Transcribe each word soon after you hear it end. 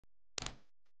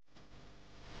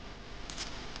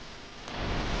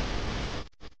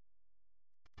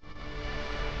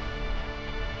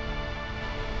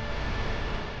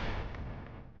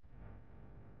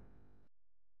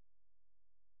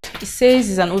He says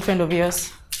he's an old friend of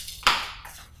yours.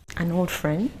 An old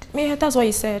friend? Yeah, that's what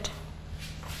he said.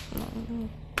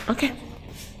 Okay.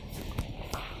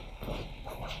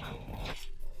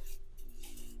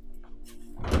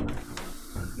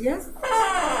 Yes?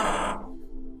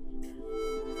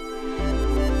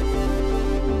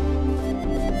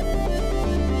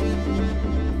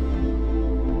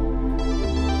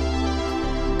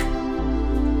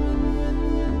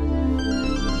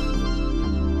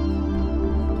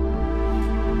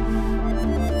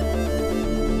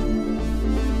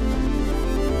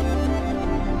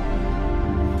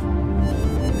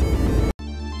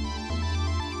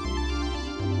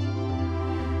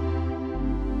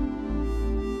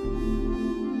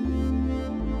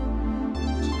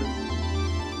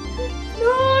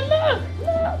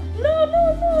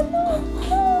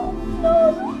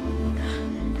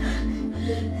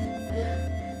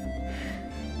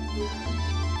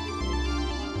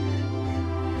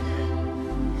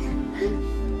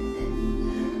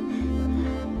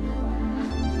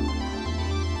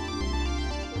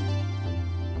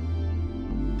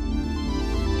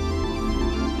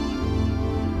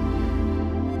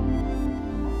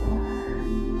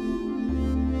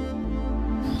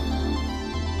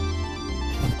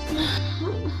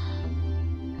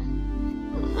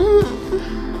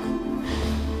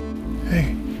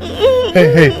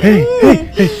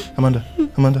 Hey,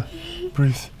 Amanda,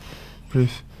 breathe.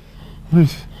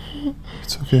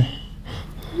 It's okay.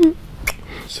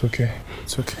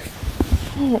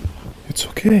 It's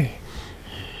okay.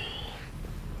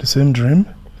 The same dream?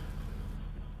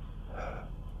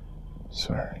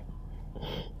 Sorry.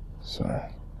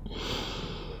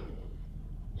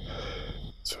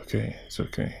 It's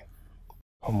okay.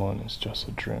 Come on, it's just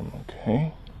a dream,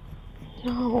 okay?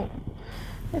 No.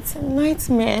 It's a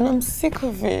nightmare and I'm sick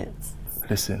of it.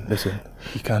 Listen.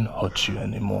 He can't hurt you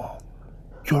anymore.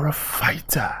 You're a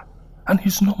fighter and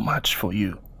he's no match for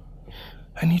you.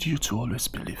 I need you to always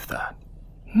believe that.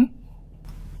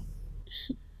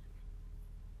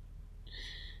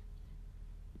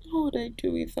 What would I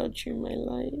do without you in my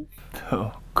life?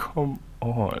 Oh, come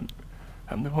on.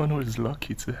 I'm the one who is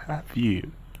lucky to have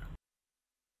you.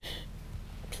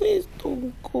 Please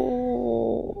don't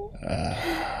go.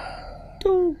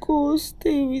 Don't go,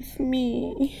 stay with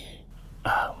me.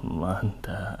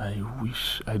 Amanda, I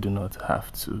wish I do not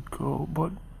have to go,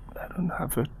 but I don't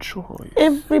have a choice.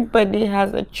 Everybody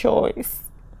has a choice.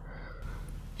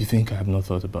 You think I have not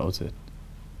thought about it?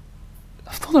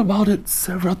 I've thought about it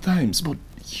several times, but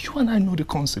you and I know the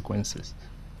consequences.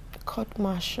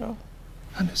 Court-martial.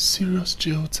 And a serious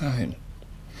jail time.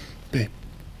 Babe,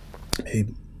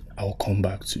 I'll come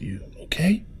back to you,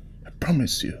 okay? I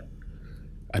promise you.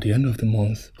 At the end of the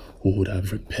month, we would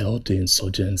have repelled the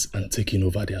insurgents and taken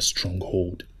over their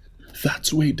stronghold.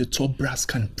 That way the top brass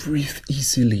can breathe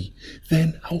easily.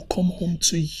 Then I'll come home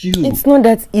to you. It's not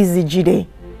that easy, Jide.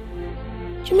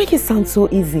 You make it sound so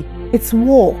easy. It's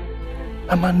war.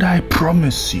 Amanda, I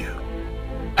promise you,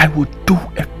 I will do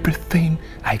everything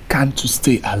I can to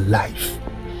stay alive.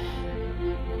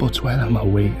 But while I'm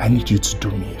away, I need you to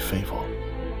do me a favor.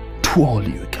 Do all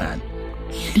you can.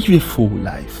 Live a full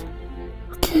life.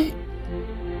 Okay?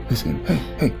 Listen,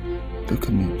 hey, look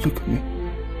at me.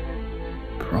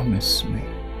 Promise me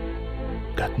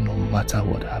that no matter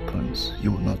what happens,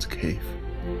 you will not cave.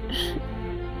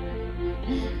 I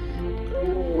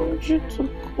don't want you to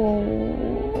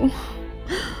go.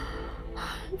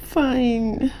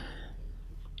 Fine.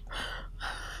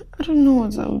 I don't know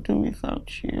what I would do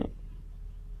without you.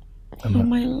 You're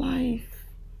my life.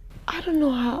 I don't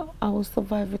know how I will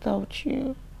survive without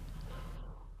you.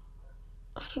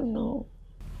 I don't know.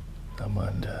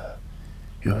 Amanda,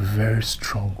 you're a very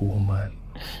strong woman.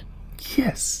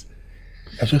 Yes.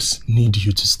 I just need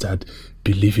you to start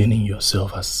believing in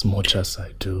yourself as much as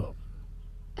I do.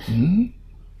 Come.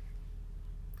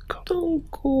 Don't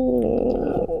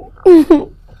go.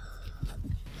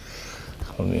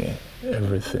 Come here.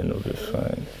 Everything will be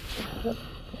fine.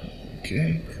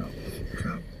 Okay?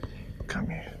 Come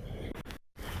here.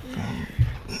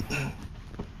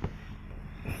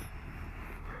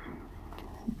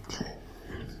 Okay.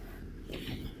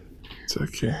 It's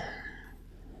okay.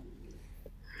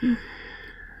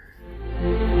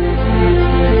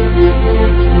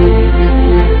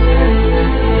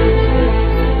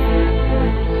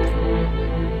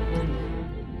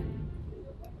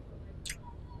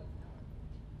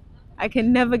 I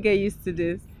can never get used to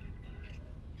this.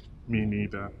 Me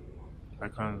neither. I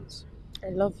can't. I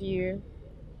love you.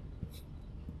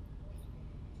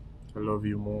 I love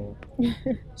you more.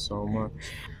 So much.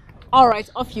 Alright,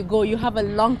 off you go. You have a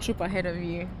long trip ahead of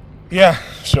you. Yeah,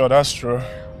 sure, that's true.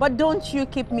 But don't you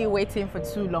keep me waiting for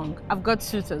too long. I've got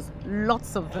suitors,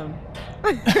 lots of them.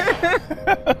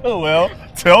 Well,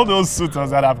 tell those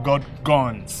suitors that I've got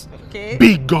guns. Okay.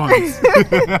 Big guns.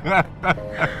 I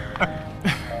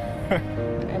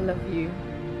love you.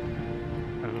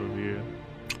 I love you.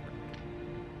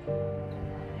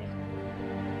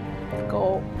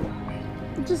 Go.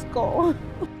 Just go.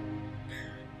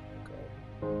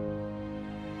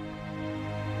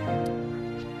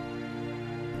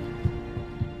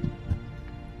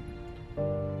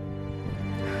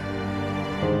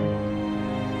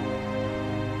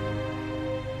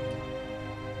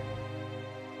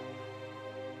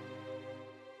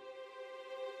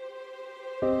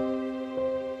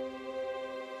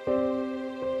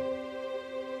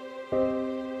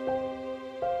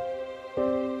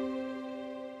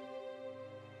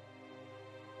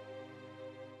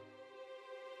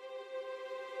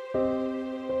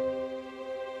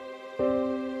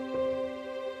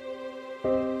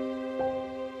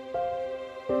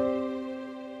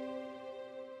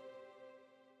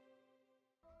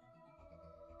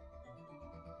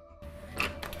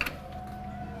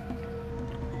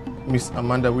 Miss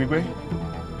Amanda Wigwe.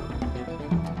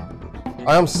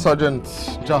 I am Sergeant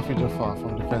Jaffi Jafar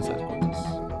from Defense Headquarters.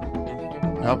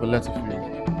 I have a letter for you.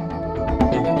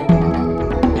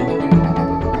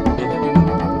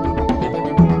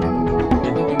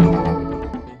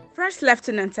 First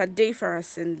Lieutenant Ade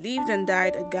Farasin lived and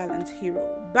died a gallant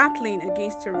hero, battling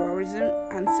against terrorism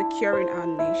and securing our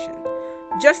nation.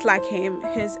 Just like him,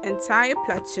 his entire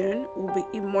platoon will be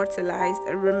immortalized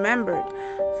and remembered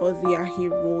for their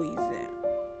heroism.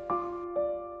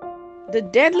 The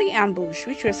deadly ambush,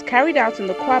 which was carried out in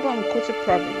the Kwaba Mkoto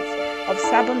province of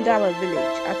Sabondawa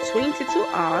village at 22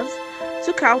 hours,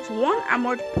 took out one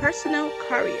armored personnel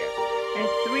carrier and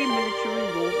 3 military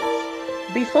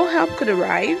rovers. Before help could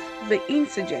arrive, the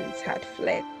insurgents had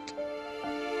fled.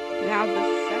 Now the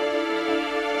second...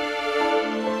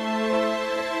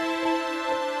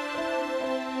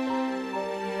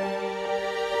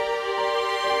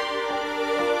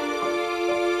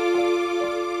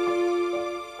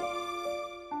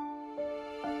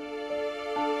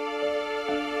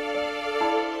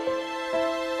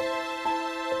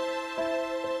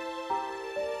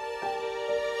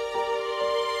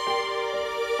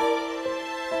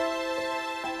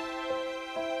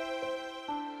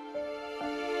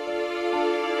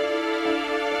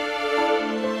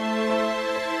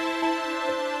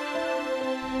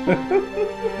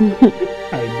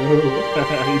 I know.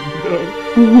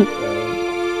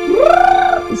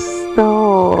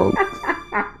 Stop.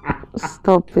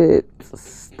 Stop it.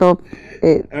 Stop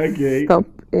it. Okay. Stop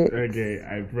it. Okay,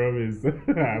 I promise.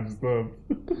 I'm stopped.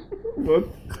 But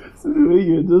the way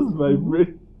you're just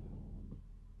vibrating.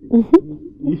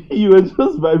 You were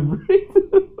just vibrating.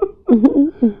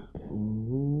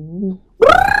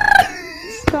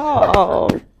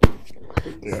 Stop.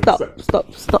 Stop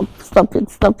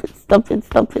it.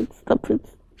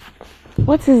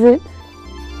 What is it?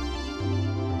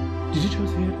 Did you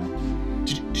just hear that?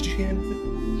 Did you hear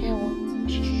anything? Hear what?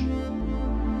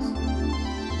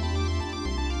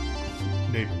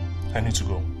 Babe, I need to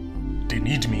go. They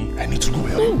need me. I need to go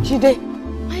help. No, Jide,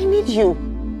 I need you.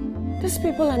 These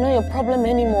people are not your problem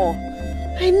anymore.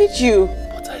 I need you.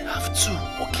 But I have to,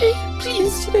 okay?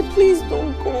 Please, Jide, please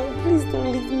don't go. Please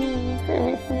don't leave me. Stay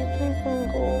with me. Please don't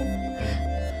go.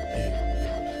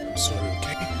 I'm sorry,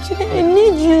 okay? Jide, I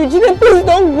need you. Jide, please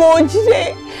don't go.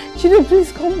 Jide,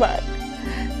 please come back.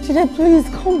 Jide, please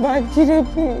come back. Jide,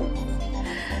 please.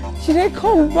 Jide,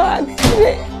 come back.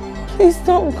 Jide, please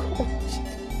don't go.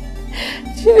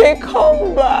 Jide,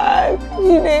 come back.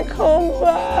 Jide, come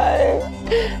back.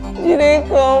 Jide,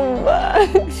 come back.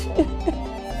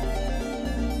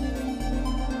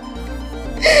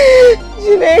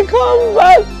 Jide, come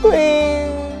back, please.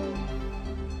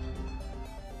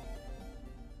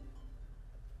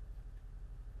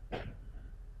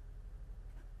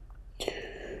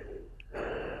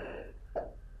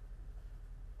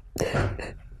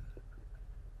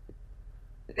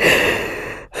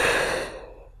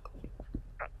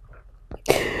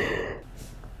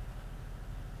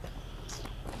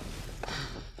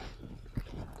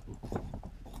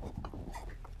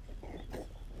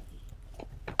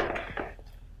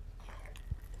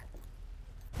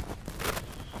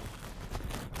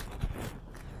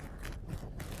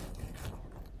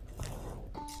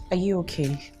 Are you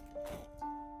okay?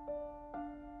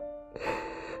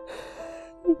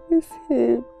 I miss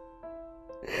him.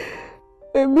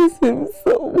 I miss him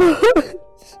so much.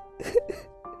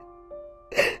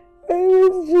 I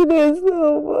miss Jide so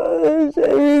much. I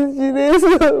miss Jide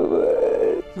so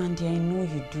much. Mandy, I know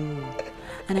you do.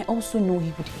 And I also know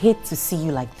he would hate to see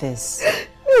you like this.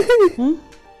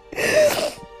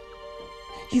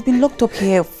 You've been locked up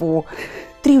here for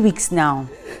 3 weeks now.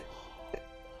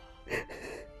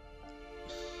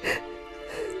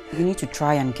 You need to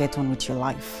try and get on with your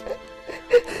life.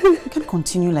 You can't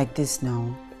continue like this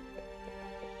now.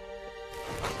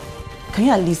 Can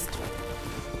you at least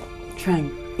try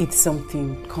and eat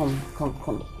something? Come.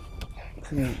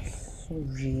 Please.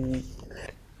 Sorry.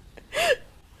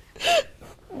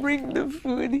 Bring the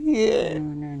food here.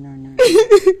 No.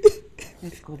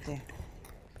 Let's go there.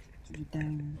 You're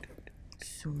dying.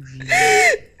 Sorry.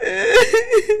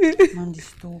 Mandy,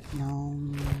 stop now.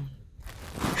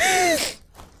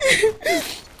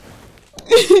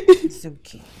 It's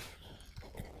okay.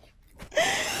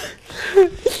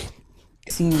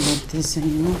 Seeing like this and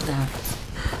you know that.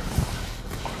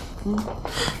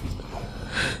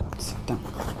 Sit down.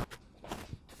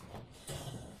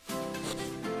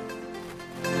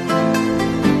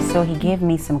 So he gave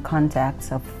me some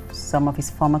contacts of some of his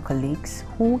former colleagues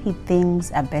who he thinks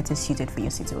are better suited for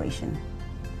your situation.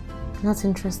 Not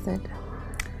interested.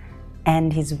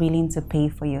 And he's willing to pay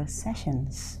for your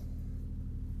sessions.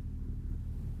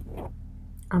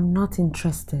 I'm not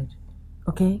interested,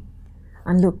 okay?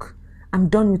 And look, I'm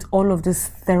done with all of this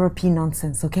therapy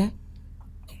nonsense, okay?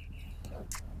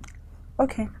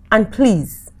 Okay. And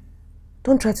please,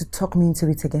 don't try to talk me into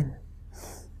it again.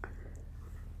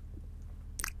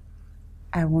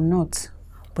 I will not.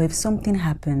 But if something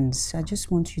happens, I just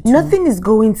want you to... Nothing is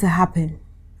going to happen.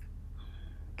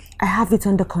 I have it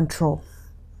under control.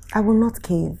 I will not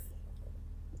cave.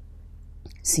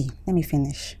 See, let me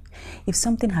finish. If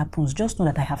something happens, just know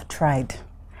that I have tried.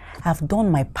 I've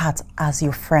done my part as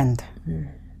your friend.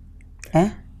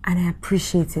 Eh? And I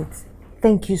appreciate it.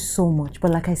 Thank you so much.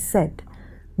 But like I said,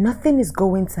 nothing is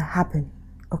going to happen.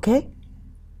 Okay?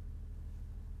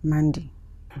 Mandy.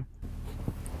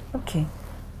 Okay.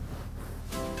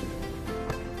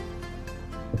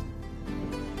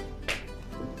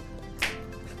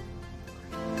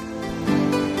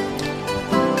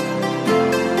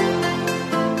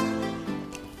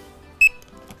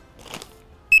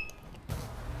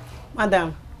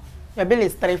 Madam, your bill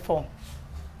is 34.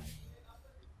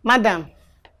 Madam,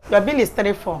 your bill is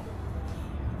 34.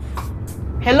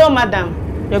 Hello, madam.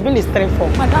 Your bill is 34.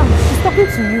 Madam, she's talking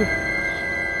to you.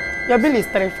 Your bill is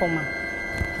 34, ma'am.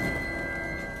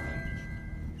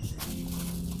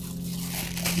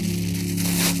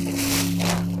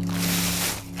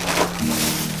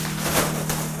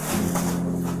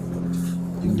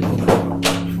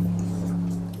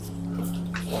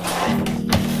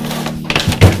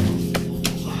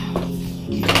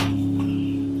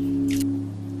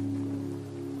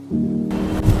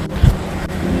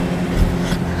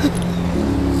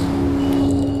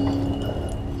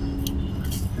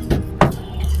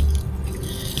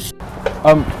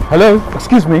 Hello,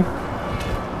 excuse me.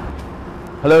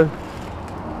 Hello.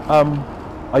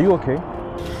 Are you okay?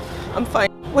 I'm fine.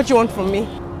 What do you want from me?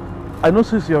 I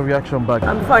noticed your reaction back.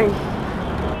 I'm fine.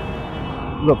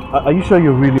 Look, are you sure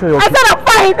you're really okay? I said I'm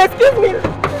fine! Excuse me!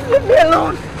 Leave me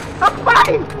alone! I'm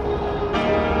fine!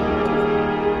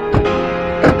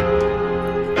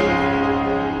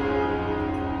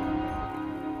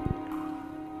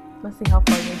 Let's see how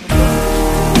far you can go.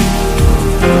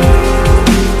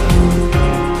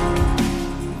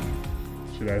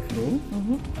 Should I throw?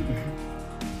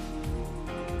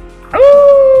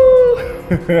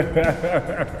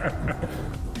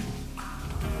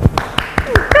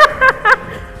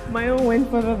 My own went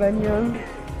further than yours.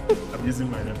 I'm using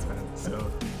my left hand,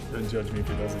 so don't judge me if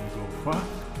it doesn't go far.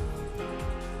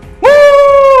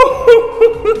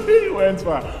 It went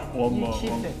far. One more.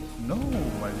 Cheated. No, I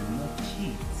did not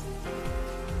cheat.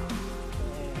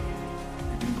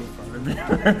 You didn't go far.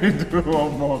 Let me do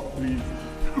one more, please.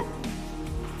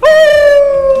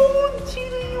 Oh,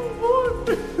 cheating, you won.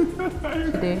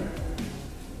 Today.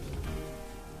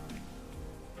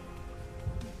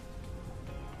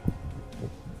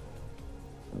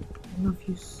 I love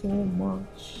you so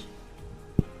much.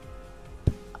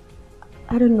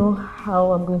 I don't know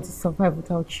how I'm going to survive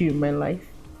without you in my life.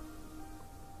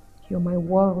 You're my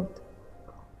world.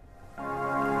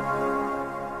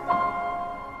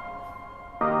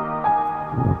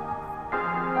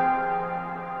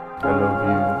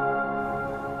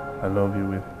 I love you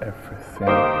with everything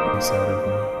inside of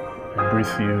me. I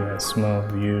breathe you, I smell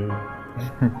you.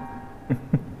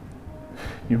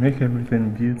 You make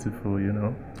everything beautiful, you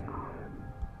know.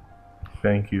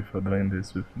 Thank you for doing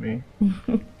this with me.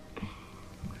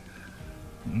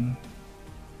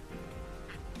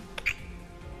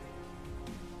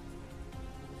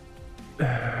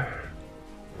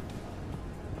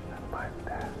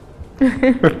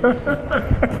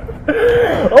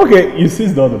 Okay, you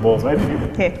seized all the balls, right?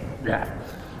 Okay. Yeah.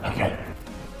 Okay.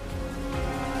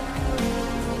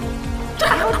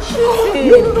 You're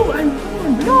cheating. No, I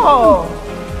won. No.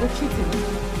 You're cheating.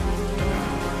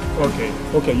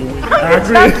 Okay, you win. I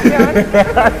agree.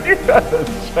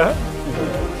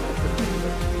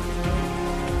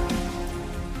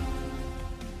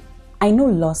 I know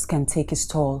loss can take its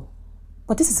toll,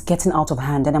 but this is getting out of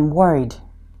hand and I'm worried.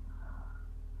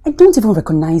 I don't even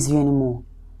recognize you anymore.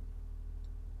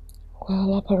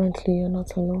 Well, apparently you're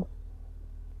not alone.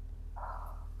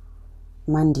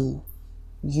 Mandy,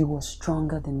 you were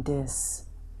stronger than this.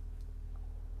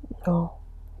 No,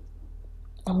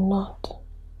 I'm not.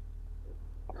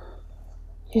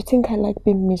 You think I like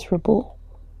being miserable?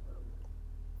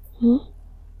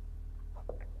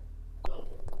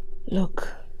 Look,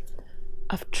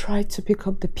 I've tried to pick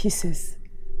up the pieces,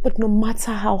 but no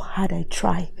matter how hard I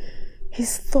try,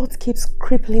 his thought keeps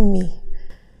crippling me.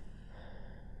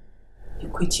 You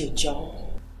quit your job.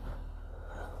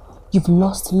 You've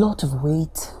lost a lot of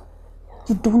weight.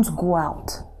 You don't go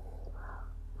out.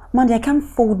 Mandy, I can't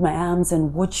fold my arms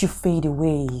and watch you fade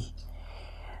away.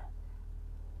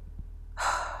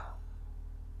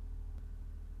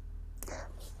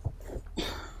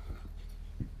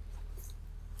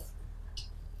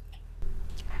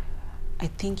 I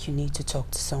think you need to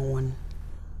talk to someone.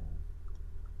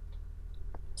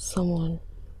 Someone?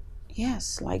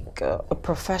 Yes, like a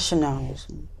professional.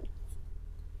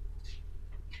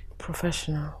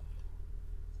 Professional?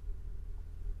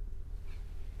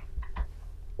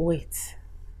 Wait,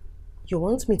 you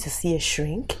want me to see a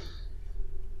shrink?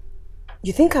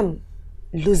 You think I'm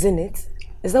losing it?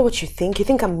 Is that what you think? You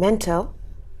think I'm mental?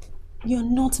 You're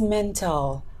not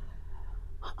mental.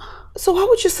 So why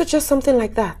would you suggest something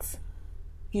like that?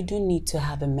 You don't need to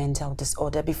have a mental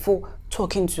disorder before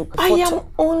talking to... I am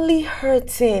only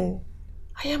hurting.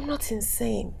 I am not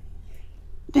insane.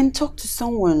 Then talk to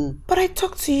someone. But I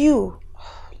talk to you.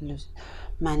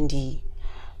 Mandy,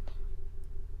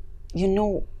 you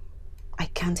know, I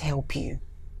can't help you.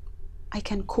 I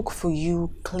can cook for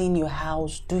you, clean your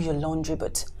house, do your laundry,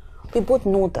 but we both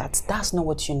know that that's not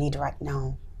what you need right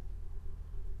now.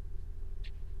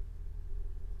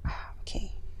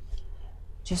 Okay.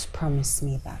 Just promise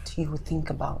me that you will think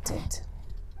about it.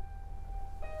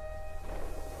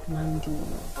 Mandy.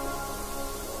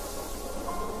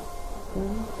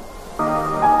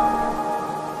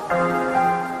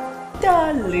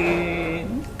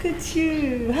 Darling, look at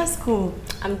you. How's school?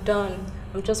 I'm done.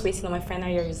 I'm just waiting on my final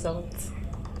year results.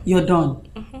 You're done?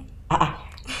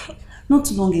 Not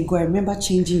too long ago, I remember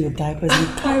changing your diapers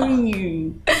and carrying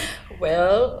you.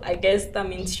 Well, I guess that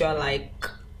means you're like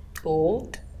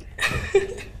old.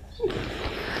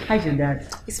 How's your dad?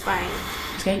 It's fine.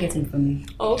 Can you get him for me?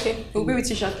 Oh, okay. We'll be with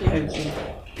you shortly. Okay.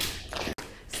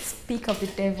 Speak of the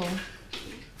devil.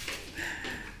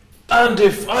 And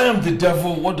if I am the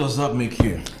devil, what does that make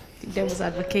you? The devil's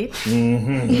advocate.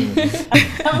 Mm-hmm.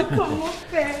 Come on,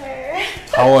 fair.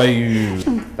 How are you?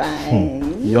 I'm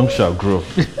fine. Young shall grow.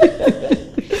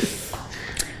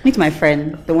 Meet my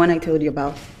friend, the one I told you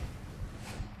about.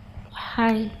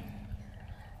 Hi.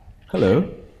 Hello.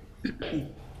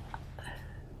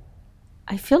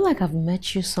 I feel like I've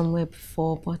met you somewhere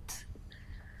before, but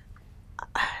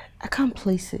I can't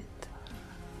place it.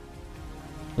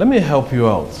 Let me help you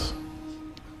out.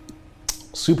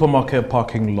 Supermarket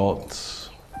parking lot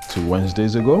 2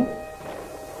 Wednesdays ago.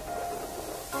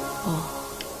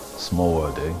 Oh. Small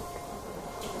world, eh?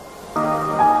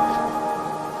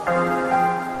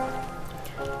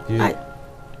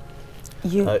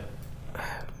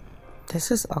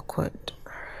 This is awkward.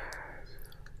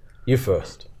 You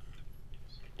first.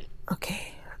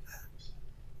 Okay.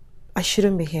 I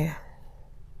shouldn't be here.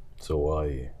 So why are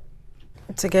you?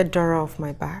 To get Dora off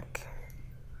my back.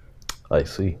 I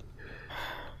see.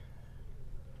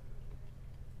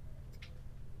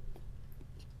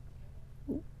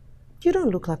 You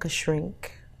don't look like a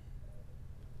shrink.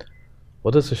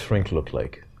 What does a shrink look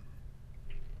like?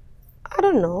 I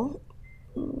don't know.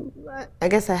 I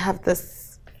guess I have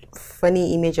this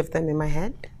funny image of them in my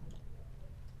head.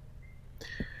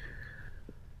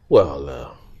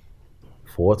 Well,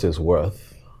 for what it's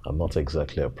worth, I'm not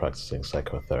exactly a practicing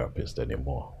psychotherapist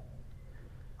anymore.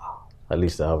 At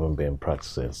least I haven't been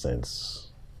practicing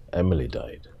since Emily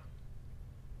died.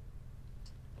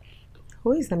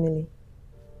 Who is Emily?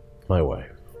 My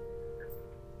wife.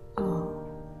 Oh.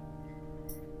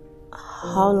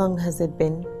 How long has it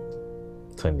been?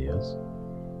 10 years.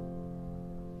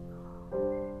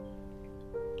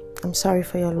 I'm sorry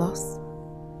for your loss.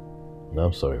 And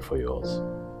I'm sorry for yours.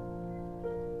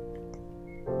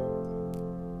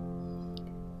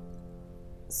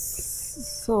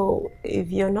 So, if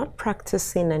you're not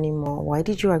practicing anymore, why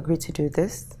did you agree to do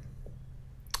this?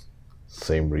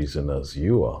 Same reason as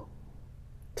you are.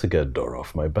 To get Dora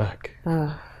off my back.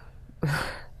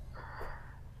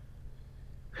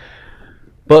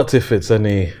 But if it's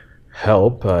any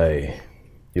help,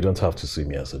 you don't have to see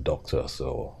me as a doctor,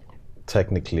 so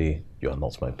technically you are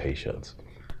not my patient.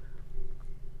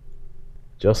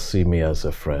 Just see me as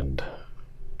a friend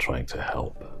trying to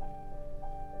help.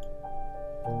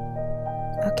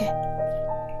 Okay.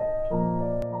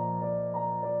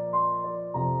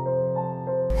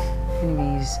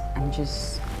 Anyways, I'm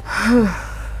just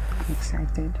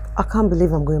excited. I can't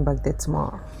believe I'm going back there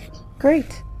tomorrow.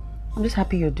 Great. I'm just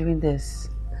happy you're doing this.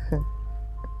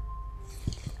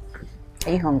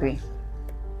 Are you hungry?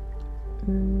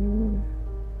 I'm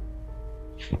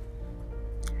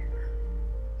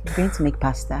going to make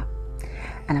pasta,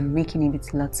 and I'm making it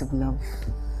with lots of love.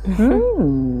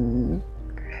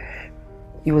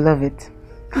 You will love it.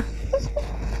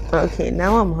 Okay,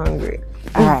 now I'm hungry.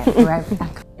 Alright, right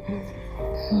back.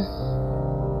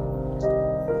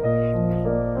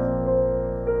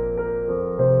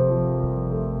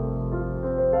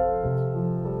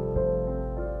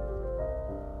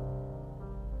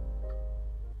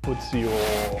 Put your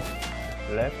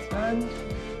left hand,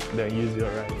 then use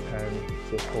your right hand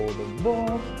to hold the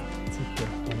ball. Take your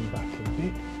hand back a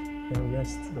bit, and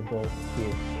rest the ball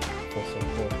here for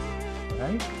support.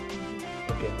 Right?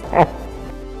 Okay.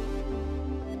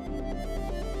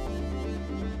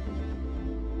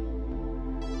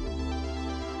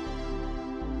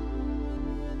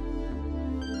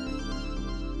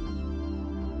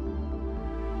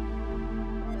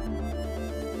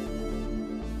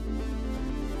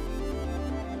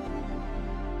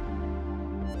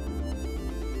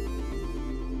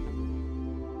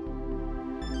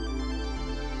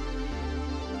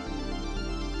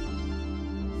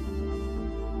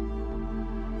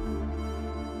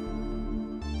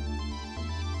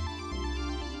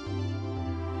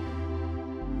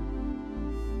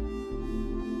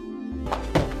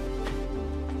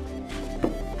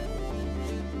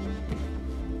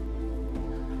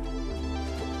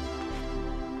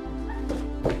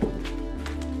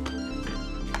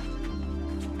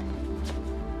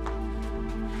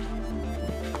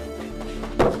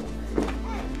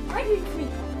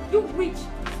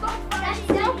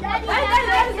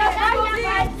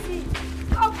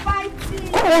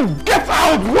 Get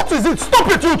out! What is it? Stop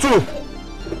it, you two!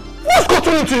 What's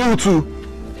gotten into you two?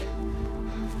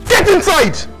 Get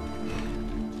inside!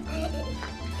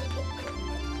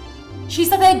 She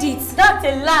started it. That's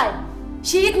a lie.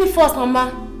 She hit me first, Mama.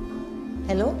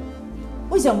 Hello?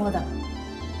 Who's your mother?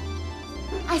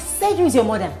 I said who's your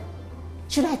mother.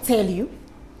 Should I tell you?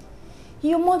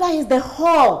 Your mother is the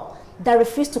whore that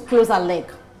refused to close her leg.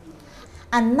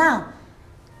 And now,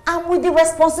 I'm with the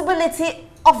responsibility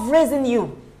of raising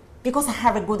you because I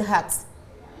have a good heart.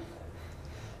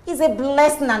 It's a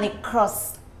blessing and a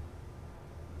curse.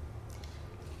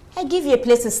 I give you a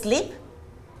place to sleep.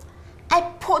 I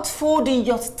put food in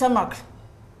your stomach.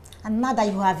 And now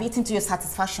that you have eaten to your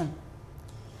satisfaction,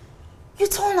 you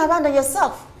turn around on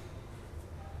yourself.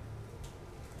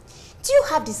 Do you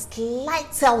have the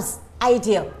slightest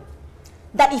idea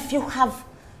that if you have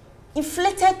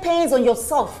inflicted pains on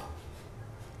yourself,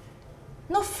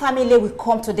 no family will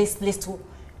come to this place to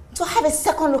have a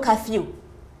second look at you,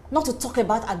 not to talk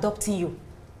about adopting you?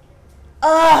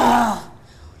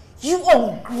 You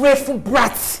ungrateful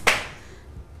brat.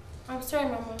 I'm sorry,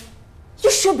 Mama. You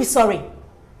should be sorry.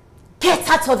 Get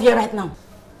out of here right now.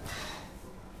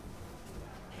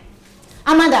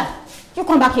 Amanda, you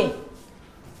come back here.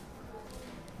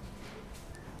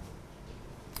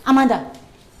 Amanda,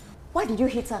 why did you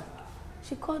hit her?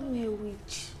 She called me a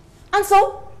witch. And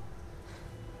so?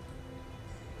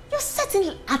 You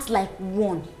certainly act like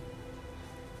one.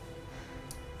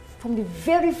 From the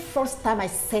very first time I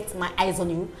set my eyes on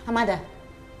you, Amanda,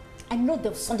 I know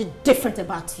there was something different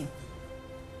about you.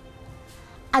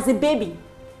 As a baby,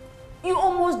 you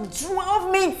almost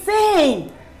drove me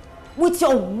insane with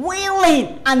your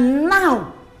wailing, and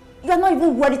now you are not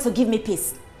even ready to give me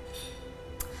peace.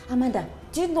 Amanda,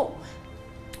 do you know,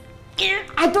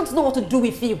 I don't know what to do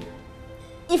with you.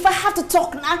 If I have to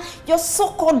talk now, your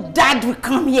so-called dad will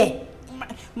come here.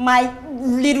 My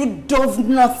little dove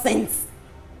nonsense.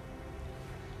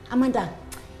 Amanda,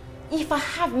 if I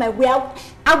have my way,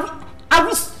 I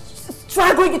will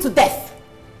strangle you to death.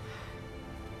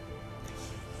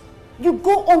 You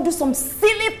go on do some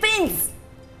silly things.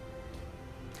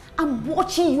 I'm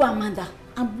watching you, Amanda.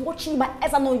 I'm watching my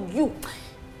eyes are on you.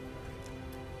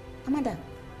 Amanda,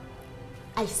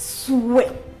 I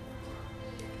swear,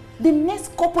 the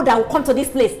next couple that will come to this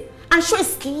place and show a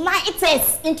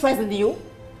slightest interest in you,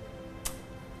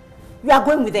 you are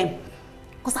going with them.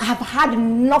 Because I have had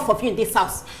enough of you in this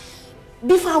house.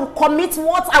 Before I will commit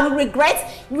what I will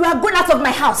regret, you are going out of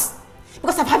my house.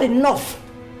 Because I've had enough.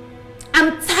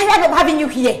 I'm tired of having you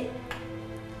here.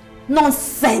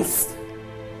 Nonsense.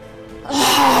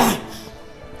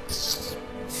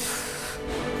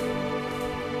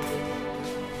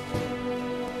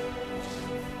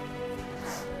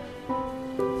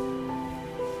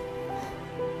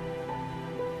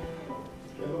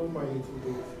 Hello, my little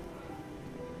baby.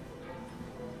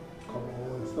 Come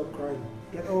on, stop crying.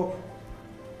 Get up.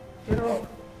 Get up.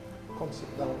 Come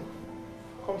sit down.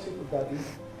 Come sit with daddy.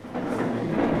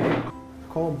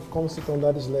 Come sit on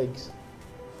daddy's legs.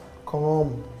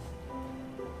 Come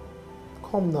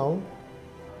now.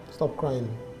 Stop crying.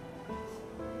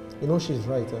 You know she's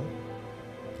right, eh?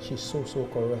 She's so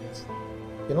correct.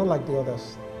 You're not like the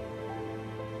others.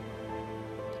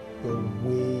 You're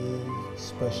way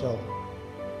special.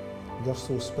 Just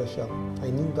so special. I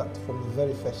knew that from the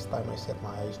very first time I set my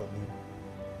eyes on you.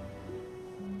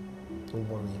 Don't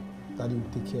worry. Daddy will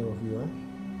take care of you, eh?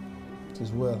 It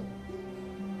is well.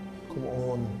 Come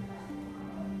on.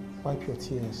 Wipe your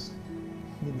tears.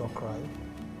 Need not cry.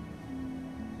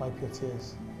 Wipe your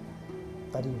tears.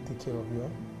 Daddy will take care of you, eh?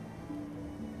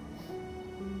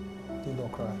 Need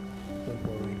not cry. Don't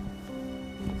worry.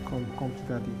 Come to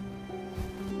daddy.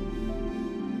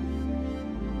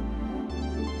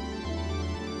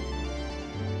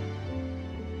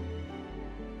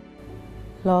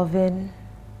 Loving,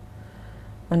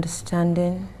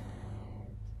 understanding,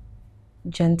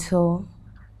 gentle,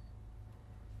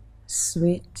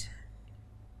 sweet.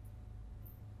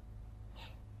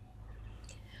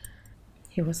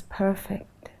 He was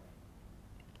perfect.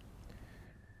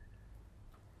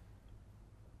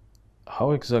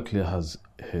 How exactly has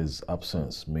his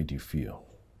absence made you feel?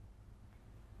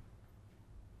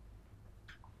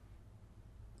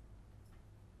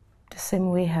 The same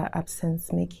way her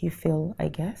absence make you feel, I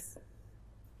guess.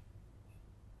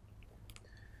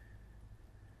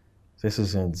 This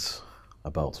isn't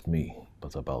about me,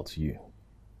 but about you.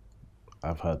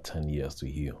 I've had 10 years to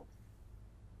heal.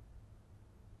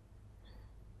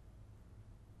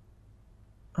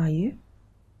 Are you?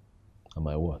 Am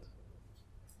I what?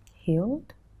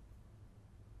 Healed?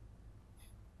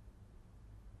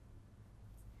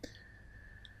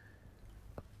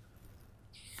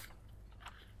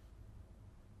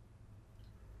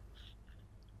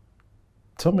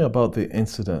 Tell me about the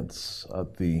incidents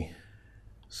at the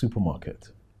supermarket.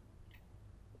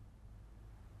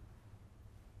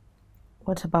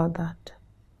 What about that?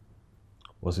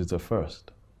 Was it a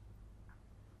first?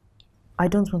 I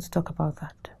don't want to talk about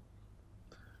that.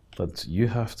 But you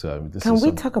have to. I mean, Can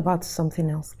we talk about something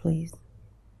else, please?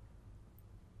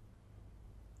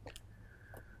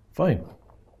 Fine.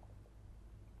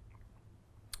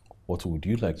 What would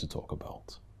you like to talk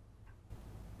about?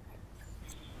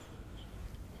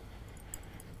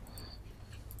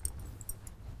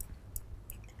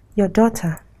 Your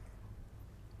daughter.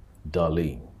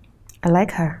 Darlene. I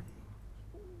like her.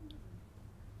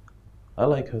 I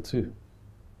like her too.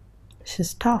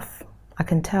 She's tough. I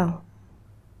can tell.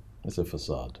 It's a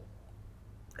facade.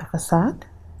 A facade?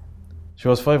 She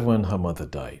was 5 when her mother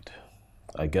died.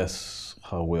 I guess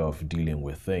her way of dealing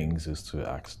with things is to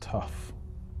act tough.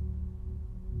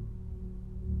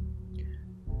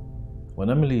 When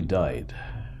Emily died,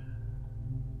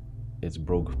 it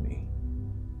broke me.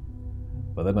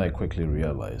 But then I quickly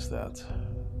realized that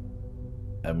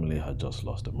Emily had just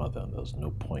lost a mother and there was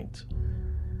no point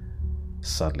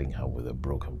saddling her with a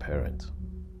broken parent.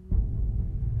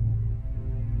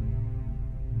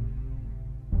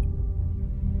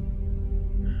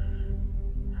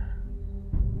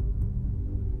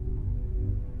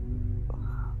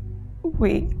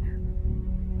 We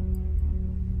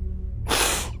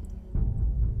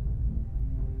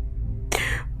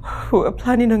were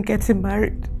planning on getting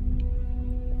married.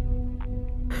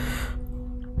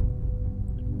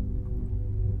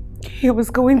 He was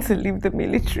going to leave the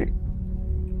military,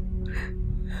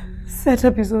 set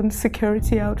up his own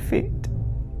security outfit.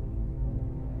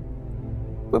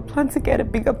 We plan to get a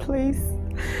bigger place,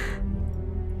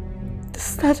 to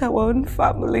start our own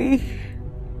family,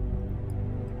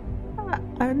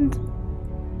 and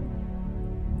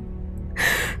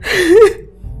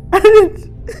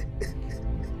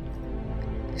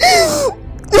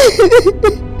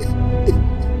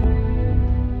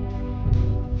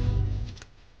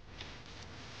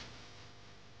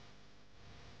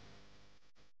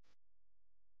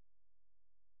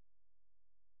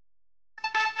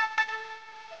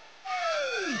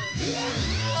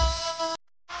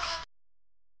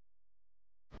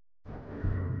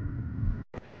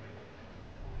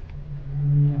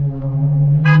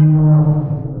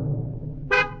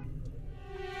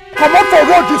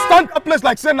stand that place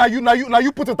like say now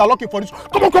you put it looking for this.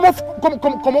 Come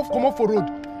on for road.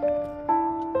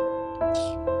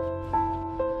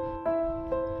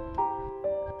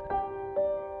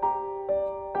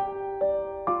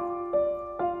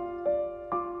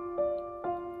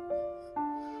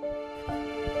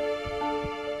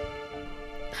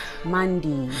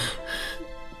 Mandy.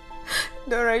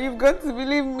 Dora, you've got to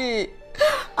believe me.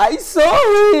 I saw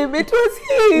him. It was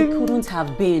him. It couldn't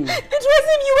have been. It was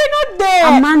him. You were not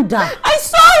there. Amanda. I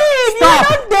saw him. Stop. You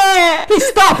were not there. Please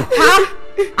stop. Huh?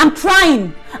 I'm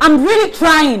trying. I'm really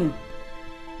trying.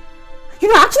 You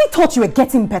know, I actually thought you were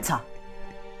getting better.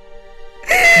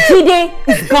 Jide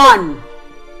is gone.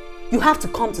 You have to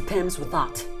come to terms with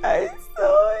that. I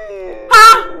saw him.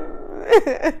 Huh?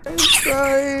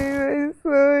 I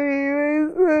saw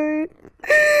him.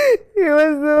 He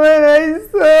was the one I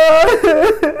saw.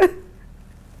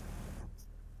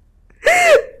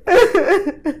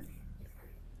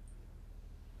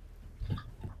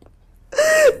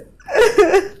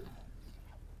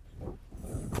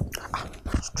 I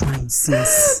was trying,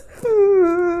 sis. I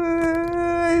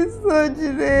saw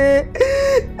Jide.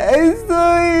 I saw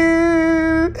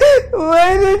him. Why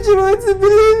don't you want to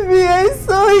believe me? I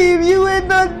saw him. You were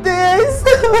not there. I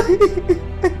saw him.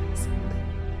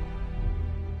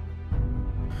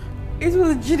 It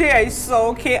was Jide I saw,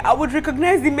 okay? I would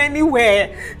recognize him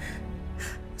anywhere.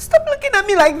 Stop looking at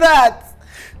me like that.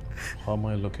 How am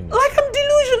I looking? Like I'm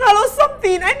delusional or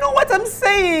something. I know what I'm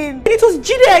saying. It was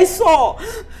Jide I saw.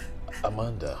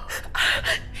 Amanda.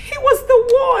 He was the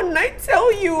one, I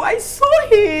tell you. I saw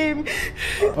him.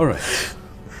 Alright.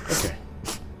 Okay.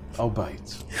 I'll buy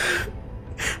it.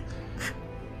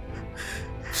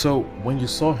 So, when you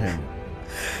saw him,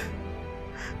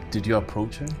 did you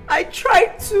approach him? I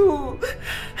tried to.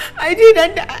 I did,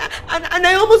 and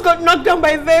I almost got knocked down by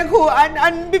a vehicle,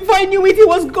 and before I knew it, he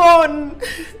was gone.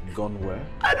 Gone where?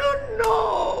 I don't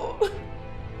know.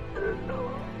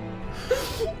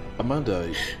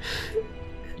 Amanda,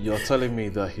 you're telling me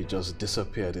that he just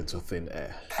disappeared into thin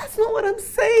air. That's not what I'm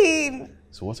saying.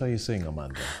 So what are you saying,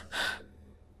 Amanda?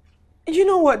 You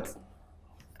know what?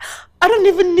 I don't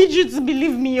even need you to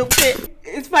believe me, okay?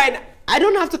 It's fine. I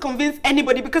don't have to convince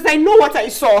anybody because I know what I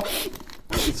saw.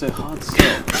 It's a hard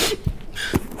sell.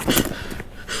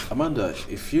 Amanda,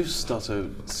 if you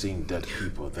started seeing dead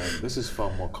people, then this is far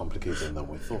more complicated than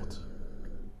we thought.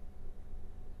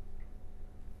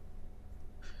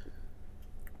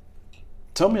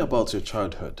 Tell me about your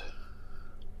childhood.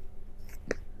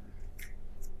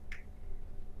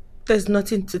 There's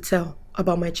nothing to tell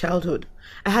about my childhood.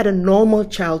 I had a normal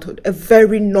childhood, a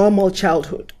very normal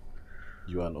childhood.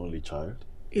 You are an only child?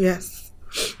 Yes.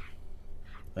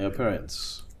 And your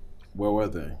parents, where were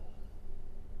they?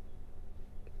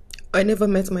 I never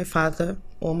met my father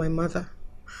or my mother.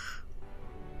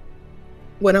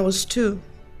 When I was 2,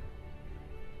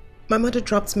 my mother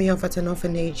dropped me off at an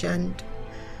orphanage and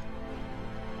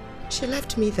she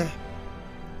left me there.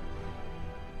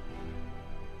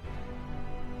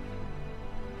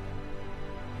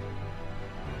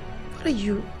 What are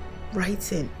you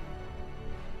writing?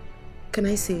 Can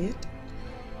I see it?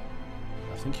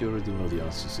 I think you already know the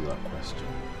answer to that question.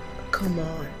 Come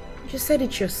on, you said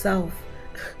it yourself.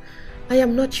 I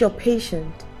am not your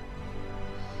patient.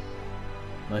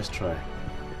 Nice try,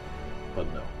 but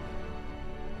no.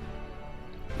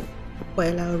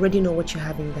 Well, I already know what you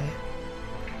have in there.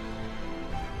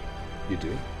 You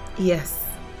do? Yes.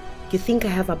 You think I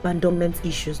have abandonment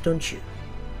issues, don't you?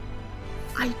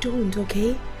 I don't,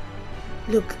 okay?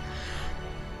 Look,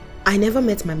 I never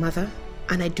met my mother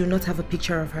and I do not have a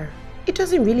picture of her. It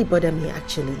doesn't really bother me,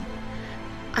 actually.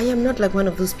 I am not like one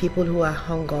of those people who are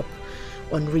hung up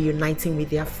on reuniting with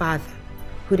their father,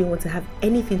 who didn't want to have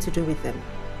anything to do with them.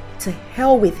 To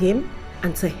hell with him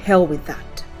and to hell with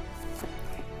that.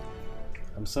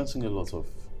 I'm sensing a lot of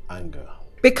anger.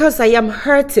 Because I am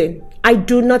hurting. I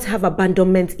do not have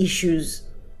abandonment issues.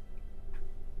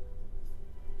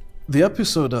 The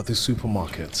episode at the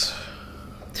supermarket.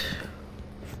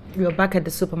 You're back at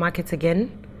the supermarket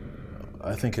again?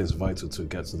 I think it's vital to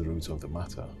get to the root of the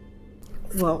matter.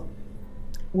 Well,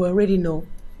 we already know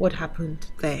what happened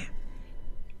there.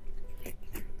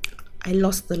 I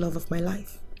lost the love of my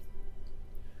life.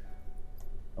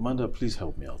 Amanda, please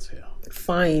help me out here.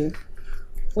 Fine.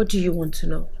 What do you want to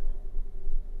know?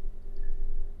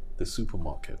 The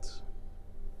supermarket.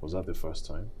 Was that the first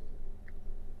time?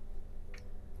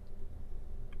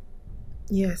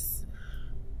 Yes.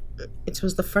 It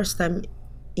was the first time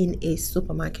in a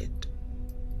supermarket.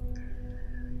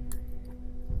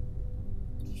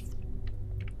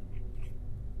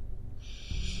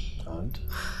 And?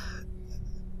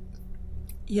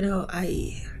 You know,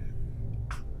 I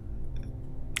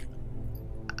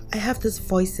I have this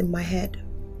voice in my head.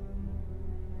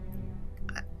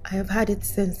 I have had it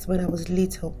since when I was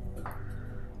little.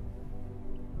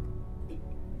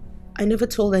 I never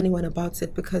told anyone about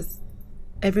it because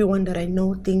everyone that I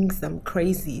know thinks I'm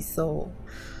crazy, so...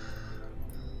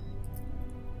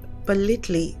 But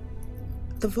lately,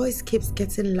 the voice keeps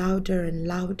getting louder and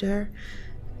louder,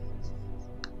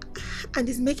 and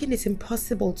it's making it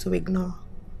impossible to ignore.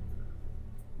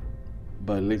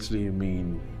 By lately you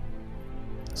mean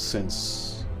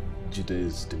since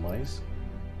Jide's demise?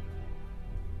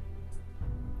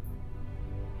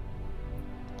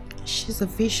 She's a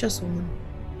vicious woman.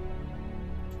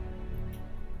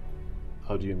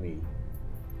 How do you mean?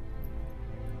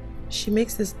 She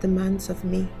makes these demands of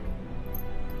me.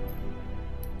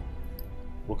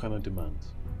 What kind of demands?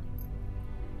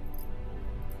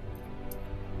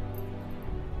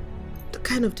 The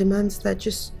kind of demands that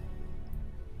just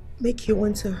make you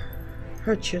want to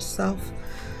hurt yourself,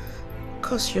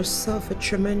 cause yourself a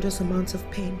tremendous amount of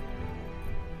pain.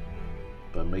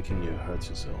 By making you hurt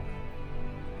yourself?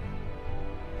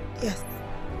 Yes.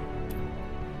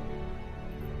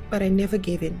 But I never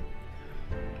gave in.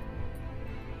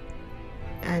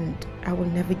 And I will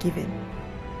never give in.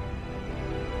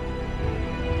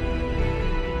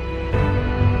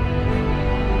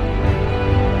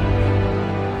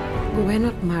 But we're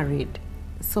not married,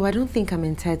 so I don't think I'm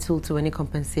entitled to any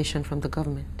compensation from the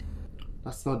government.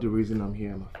 That's not the reason I'm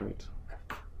here, I'm afraid.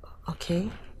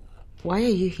 Okay. Why are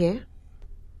you here?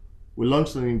 We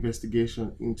launched an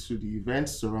investigation into the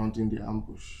events surrounding the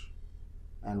ambush,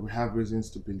 and we have reasons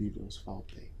to believe it was foul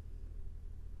play.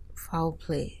 Foul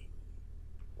play?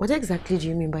 What exactly do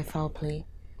you mean by foul play?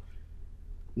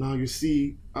 Now, you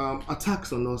see,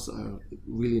 attacks on us are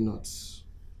really not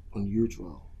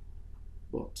unusual,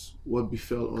 but what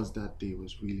befell us that day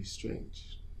was really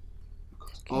strange,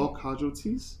 because all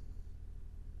casualties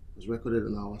was recorded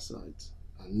on our side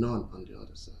and none on the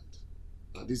other side.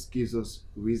 Now, this gives us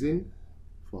reason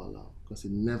for alarm, because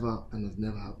it never and has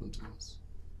never happened to us.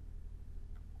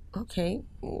 Okay,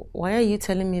 why are you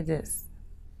telling me this?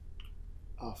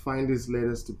 Our findings led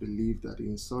us to believe that the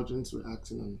insurgents were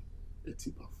acting on a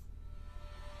tip-off.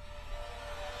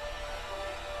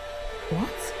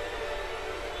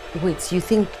 What? Wait, you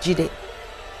think Jide...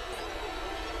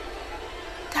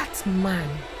 That man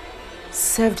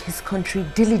served his country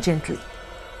diligently.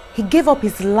 He gave up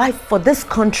his life for this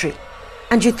country.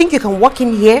 And you think you can walk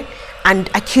in here and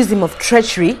accuse him of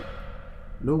treachery?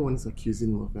 No one's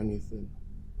accusing him of anything.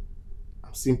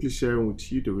 I'm simply sharing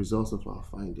with you the results of our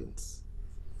findings.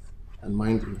 And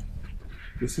mind you,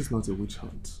 this is not a witch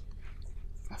hunt.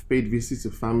 I've paid visits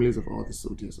to families of all the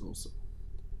soldiers also.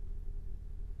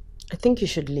 I think you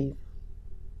should leave.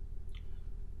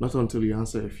 Not until you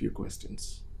answer a few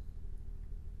questions.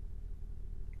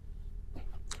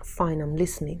 Fine, I'm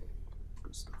listening.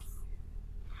 Good stuff.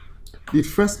 Did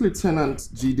First Lieutenant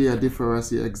Jide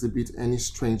Adefarasi exhibit any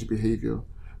strange behavior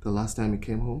the last time he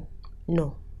came home?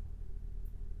 No.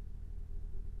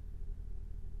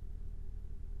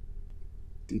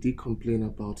 Did he complain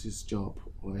about his job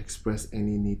or express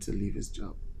any need to leave his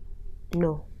job?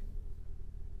 No.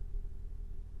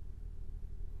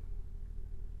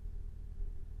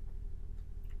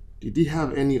 Did he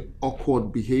have any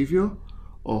awkward behavior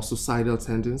or suicidal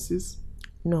tendencies?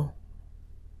 No.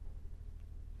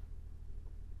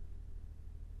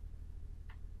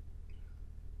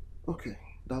 Okay,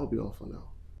 that'll be all for now.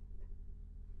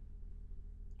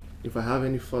 If I have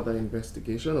any further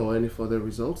investigation or any further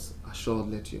results, I shall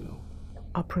let you know.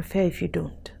 I'll prefer if you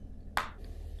don't.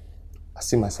 I'll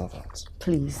see myself out.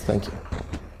 Please. Thank you.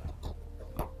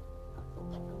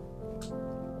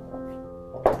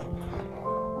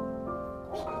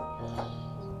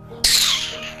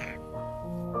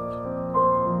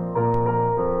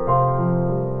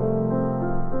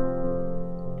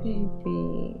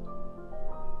 Baby,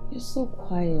 you're so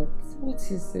quiet. What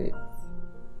is it?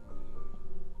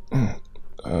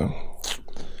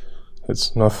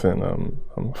 It's nothing.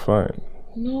 I'm fine.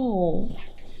 No,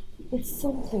 it's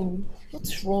something.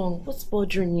 What's wrong? What's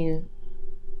bothering you?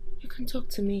 You can talk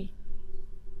to me.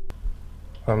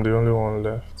 I'm the only one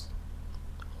left.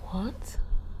 What?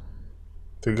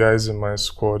 The guys in my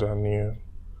squad are new.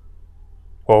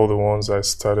 All the ones I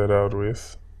started out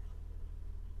with,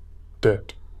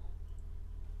 dead.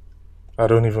 I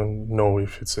don't even know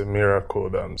if it's a miracle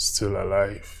that I'm still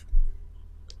alive.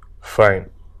 Fine,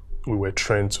 we were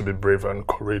trained to be brave and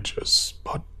courageous,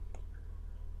 but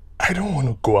I don't want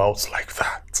to go out like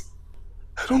that.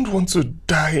 I don't want to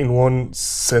die in one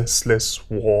senseless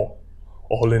war,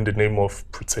 all in the name of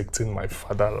protecting my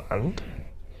fatherland.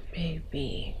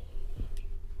 Baby,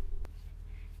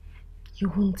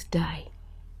 You won't die.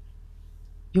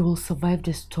 You will survive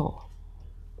this tour.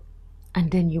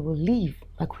 And then you will leave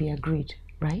like we agreed,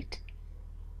 right?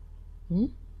 Hmm?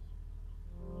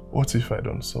 What if I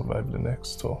don't survive the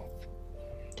next tour?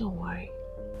 Don't worry.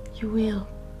 You will.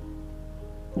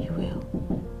 You will.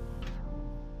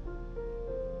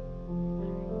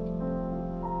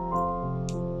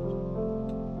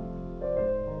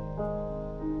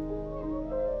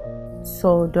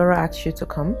 So Dora asked you to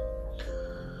come?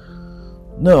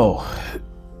 No,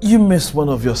 you missed one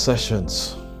of your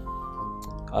sessions.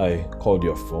 I called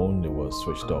your phone, it was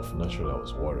switched off. Naturally, I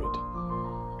was worried.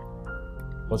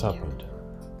 What happened?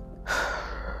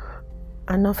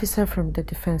 An officer from the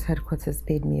defense headquarters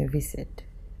paid me a visit.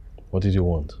 What did you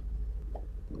want?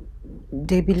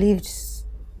 They believed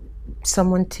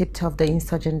someone tipped off the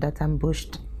insurgent that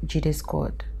ambushed Jide's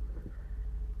squad.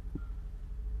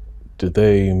 Did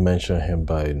they mention him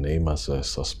by name as a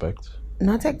suspect?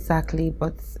 Not exactly,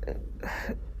 but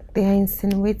they are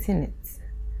insinuating it.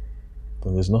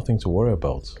 Then there's nothing to worry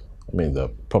about. I mean,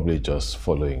 they're probably just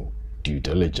following due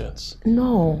diligence.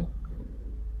 No.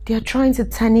 They are trying to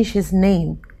tarnish his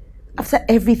name after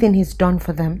everything he's done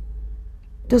for them.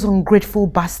 Those ungrateful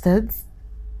bastards.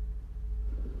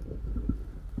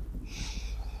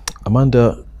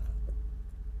 Amanda,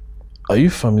 are you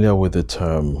familiar with the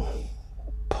term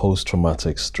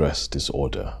post-traumatic stress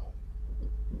disorder?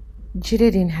 Jide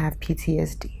didn't have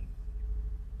PTSD.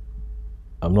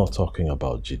 I'm not talking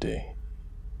about Jide.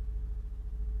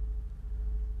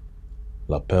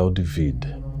 L'appel du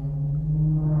vide.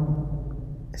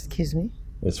 Excuse me?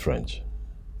 It's French.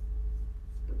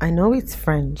 I know it's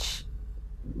French.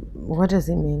 What does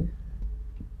it mean?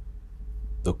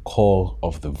 The call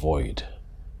of the void.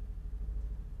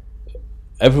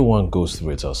 Everyone goes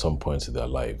through it at some point in their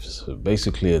lives.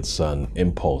 Basically, it's an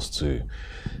impulse to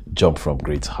jump from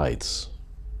great heights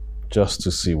just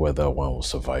to see whether one will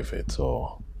survive it,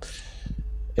 or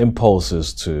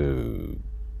impulses to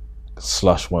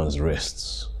slash one's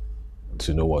wrists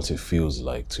to know what it feels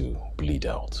like to bleed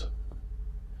out.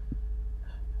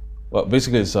 Well,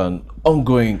 basically, there's an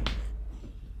ongoing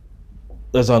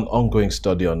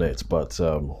study on it, but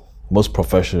most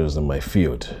professionals in my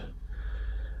field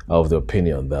are of the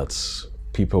opinion that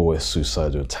people with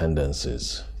suicidal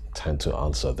tendencies tend to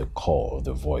answer the call of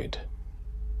the void.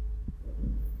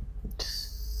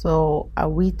 So, are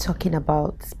we talking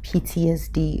about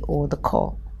PTSD or the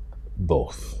call?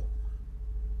 Both.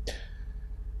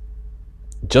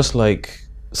 Just like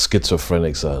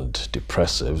schizophrenics and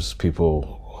depressives,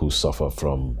 people who suffer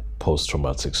from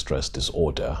post-traumatic stress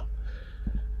disorder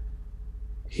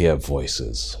hear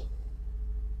voices.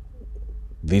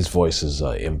 These voices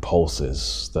are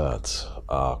impulses that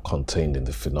are contained in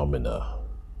the phenomena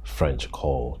French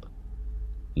called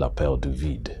l'appel du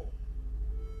vide.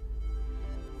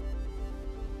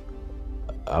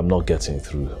 I'm not getting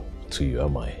through to you,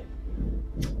 am I?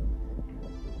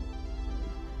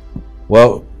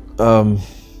 Well,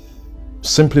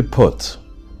 simply put,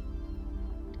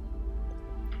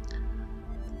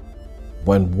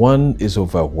 when one is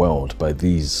overwhelmed by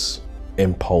these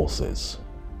impulses,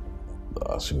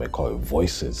 as you may call it,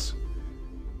 voices,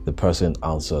 the person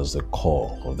answers the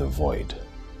call of the void.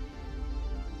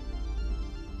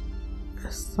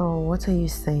 So, what are you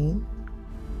saying?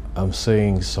 I'm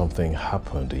saying something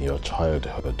happened in your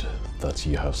childhood that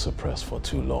you have suppressed for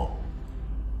too long.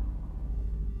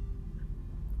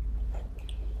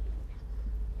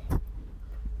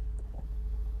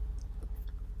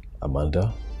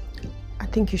 Amanda? I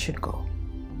think you should go.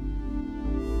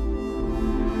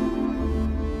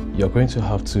 You're going to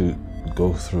have to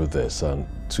go through this and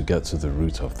to get to the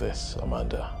root of this,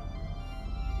 Amanda.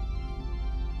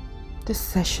 The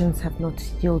sessions have not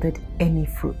yielded any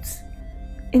fruits.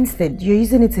 Instead, you're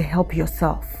using it to help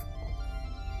yourself.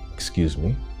 Excuse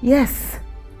me? Yes.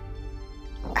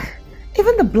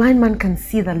 Even the blind man can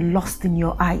see the lust in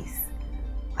your eyes.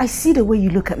 I see the way you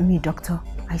look at me, doctor.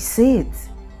 I see it.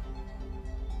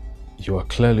 You are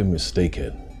clearly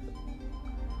mistaken.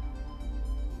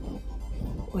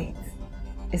 Wait,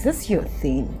 is this your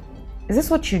thing? Is this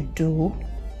what you do?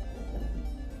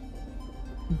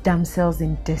 Damsels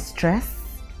in distress?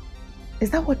 Is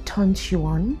that what turns you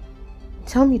on?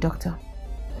 Tell me, doctor.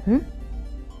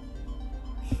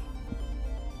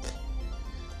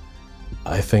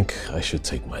 I think I should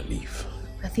take my leave.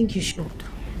 I think you should.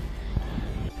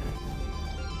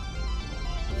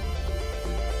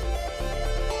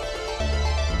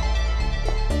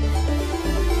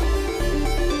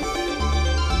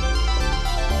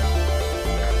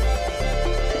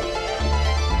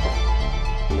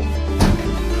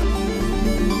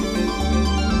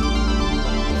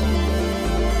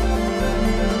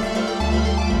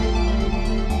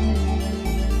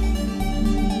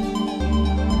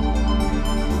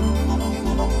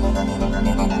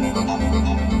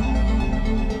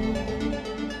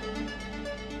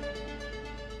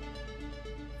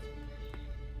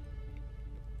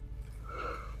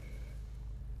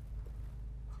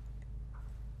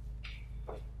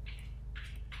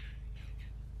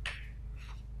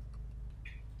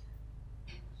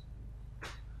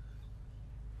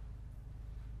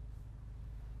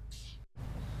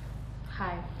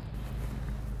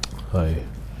 Hi.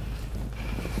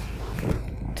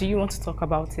 Do you want to talk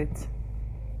about it?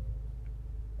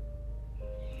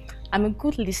 I'm a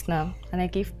good listener and I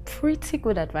gave pretty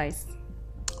good advice.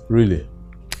 Really?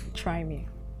 Try me.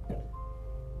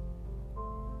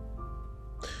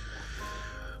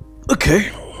 Okay.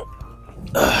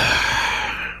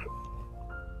 I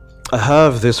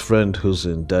have this friend who's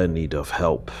in dire need of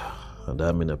help, and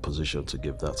I'm in a position to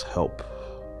give that help,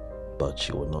 but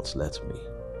she will not let me.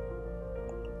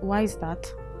 Why is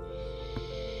that?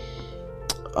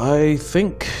 I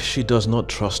think she does not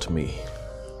trust me.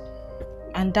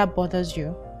 And that bothers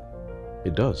you?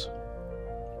 It does.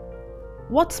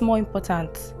 What's more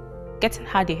important? Getting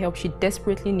her the help she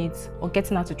desperately needs or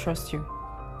getting her to trust you?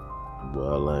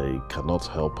 Well, I cannot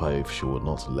help her if she will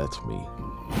not let me.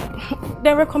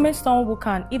 Then recommend someone who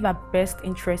can, if her best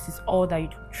interest is all that you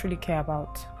truly care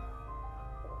about.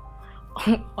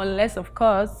 Unless, of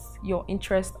course, your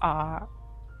interests are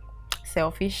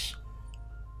selfish.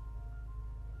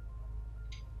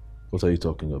 What are you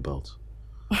talking about?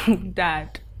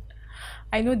 Dad,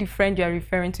 I know the friend you are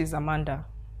referring to is Amanda.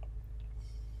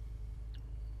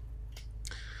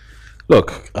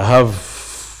 Look, I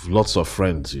have lots of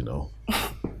friends, you know.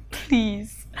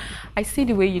 Please, I see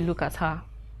the way you look at her.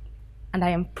 And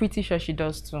I am pretty sure she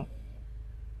does too.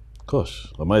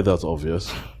 Gosh, am I that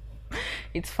obvious?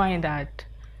 It's fine, Dad.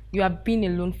 You have been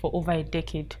alone for over a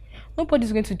decade.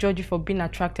 Nobody's going to judge you for being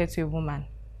attracted to a woman.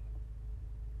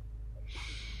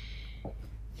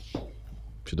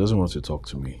 She doesn't want to talk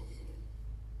to me.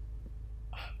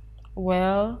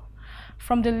 Well,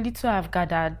 from the little I've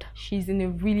gathered, she's in a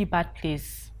really bad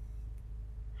place.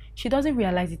 She doesn't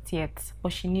realize it yet,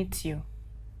 but she needs you.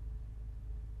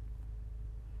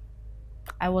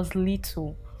 I was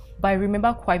little, but I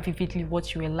remember quite vividly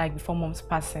what you were like before Mom's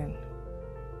passing.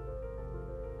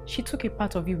 She took a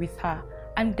part of you with her,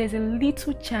 and there's a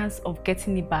little chance of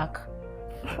getting it back.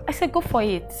 I said, go for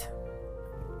it.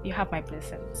 You have my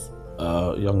blessings.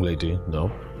 Young lady,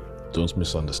 no. Don't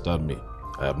misunderstand me.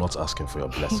 I am not asking for your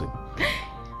blessing.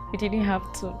 You didn't have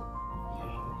to.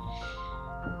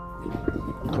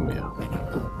 Come here.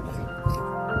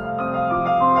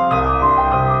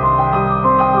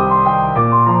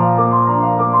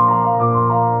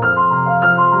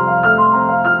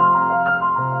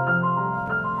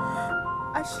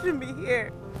 I shouldn't be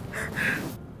here.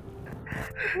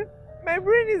 My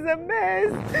brain is a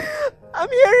mess. I'm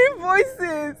hearing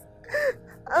voices.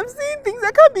 I'm seeing things.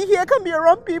 I can't be here. I can't be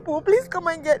around people. Please come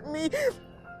and get me.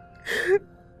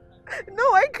 No,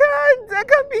 I can't. I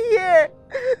can't be here.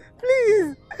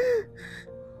 Please.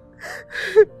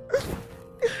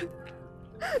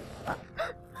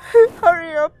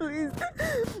 Hurry up, please.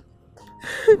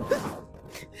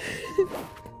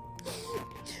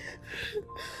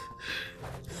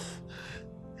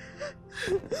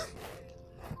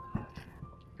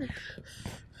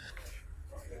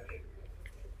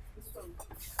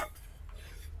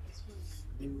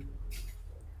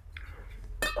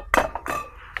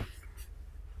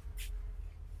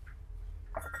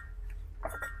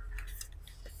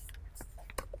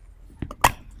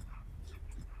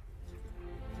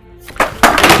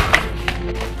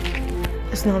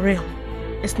 It's not real.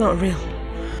 It's not real.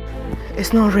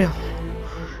 It's not real.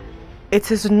 It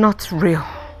is not real.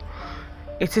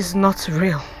 It is not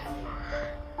real.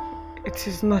 It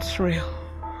is not real.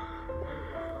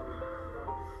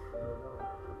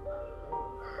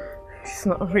 It's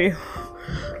not real.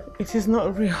 It is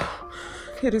not real.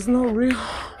 It is not real.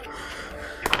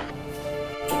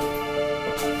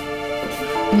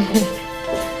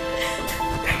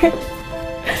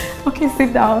 Okay,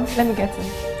 sit down. Let me get in.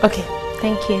 Okay.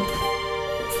 Thank you.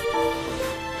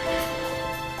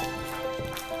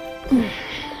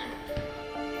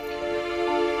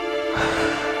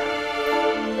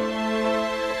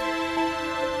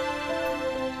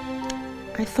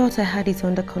 I thought I had it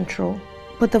under control,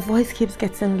 but the voice keeps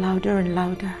getting louder and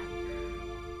louder.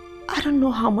 I don't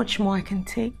know how much more I can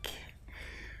take.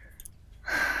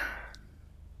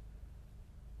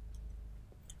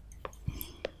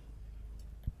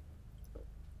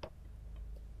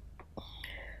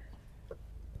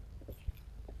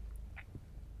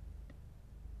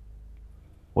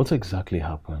 What exactly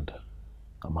happened,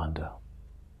 Amanda?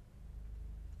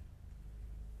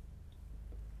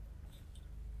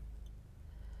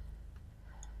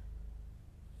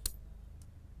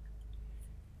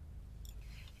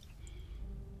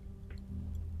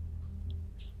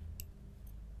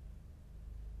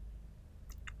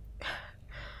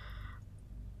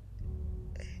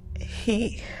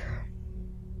 He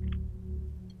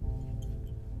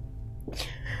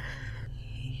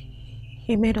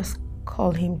made us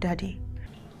call him Daddy.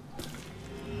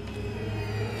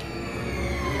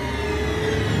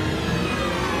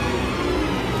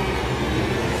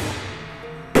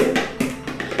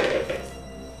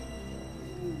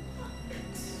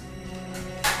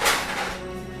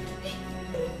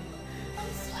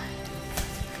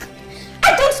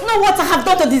 know what I have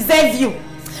done to deserve you.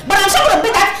 But I'm sure going to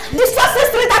beat that disgusting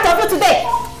spirit out of you today.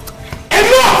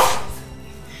 Enough!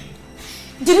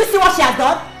 Did you see what she has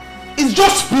done? It's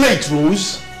just plate,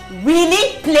 Rose.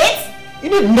 Really? Plate? You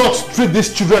need not treat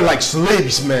these children like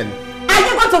slaves, man. Are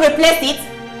you going to replace it?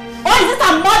 Or is it a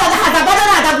mother that has abandoned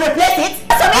her that will replace it?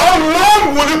 How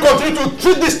long will you continue to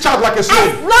treat this child like a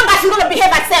slave? As long as she's going to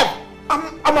behave herself.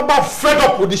 I'm about fed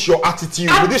up with this your attitude.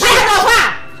 I'm with this tired of her.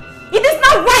 It is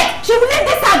not right. She will leave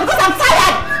this house because I'm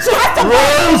tired. She has to go.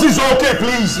 Rose, it's okay,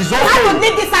 please. It's okay. She has to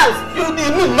leave this house. You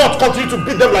need not continue to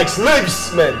beat them like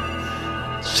slaves, man.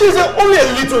 She's only a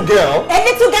little girl. A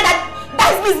little girl that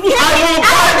is misbehaving. I will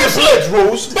buy this plate,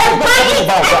 Rose. Then buy it.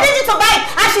 I need you to buy it.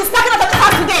 And she's packing up at the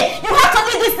house today. You have to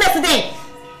leave this place today.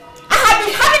 I have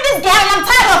been having this girl and I'm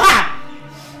tired of her.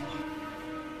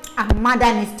 Her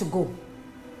mother needs to go.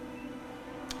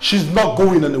 She's not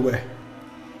going anywhere.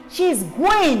 She is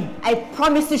going. I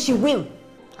promise you she will.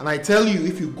 And I tell you,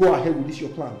 if you go ahead with this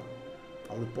your plan,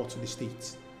 I'll report to the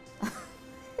state.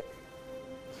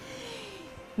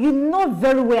 You know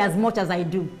very well as much as I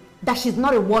do that she's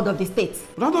not a ward of the state.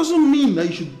 But that doesn't mean that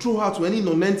you should throw her to any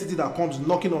non-entity that comes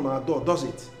knocking on our door, does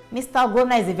it? Mr.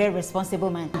 Ogona is a very responsible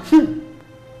man.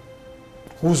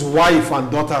 Whose wife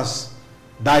and daughters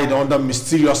died under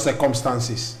mysterious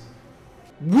circumstances.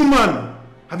 Woman,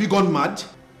 have you gone mad?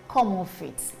 Come on,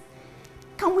 Fritz.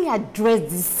 Can we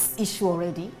address this issue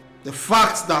already? The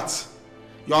fact that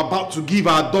you're about to give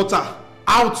our daughter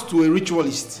out to a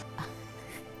ritualist.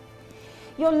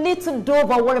 Your little dove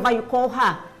or whatever you call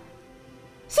her.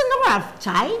 She's not a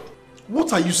child.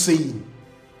 What are you saying?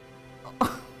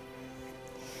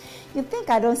 You think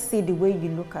I don't see the way you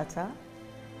look at her?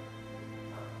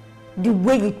 The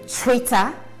way you treat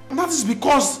her? And that is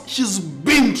because she's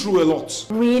been through a lot.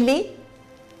 Really?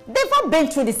 They've all been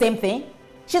through the same thing.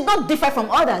 She's not different from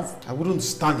others. I wouldn't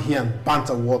stand here and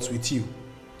banter words with you.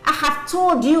 I have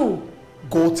told you.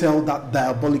 Go tell that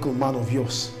diabolical man of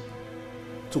yours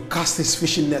to cast his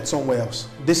fishing net somewhere else.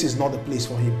 This is not the place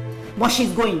for him. But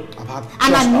she's going.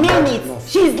 And I mean it. Enough.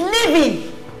 She's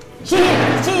leaving. She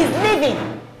is leaving.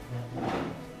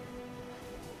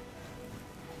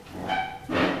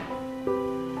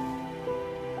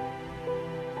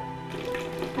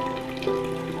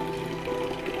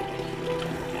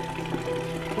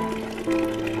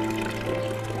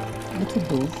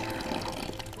 Little dove,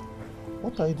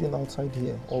 what are you doing outside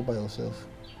here all by yourself?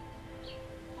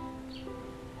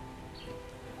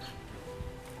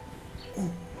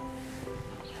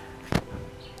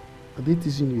 Are they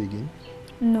teasing you again?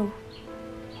 No.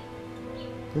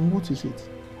 Then what is it?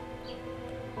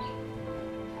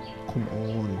 Come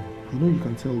on, you know you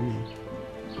can tell me.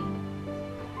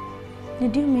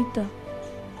 Did you meet her?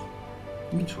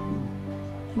 Meet who?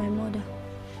 My mother.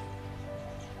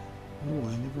 No,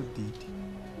 I never did.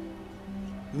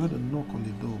 We heard a knock on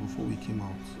the door before we came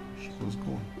out. She was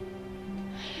gone.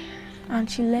 And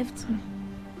she left me.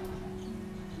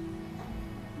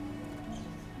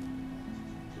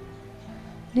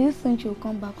 Do you think she'll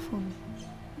come back for me?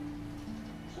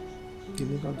 Give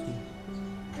me that too.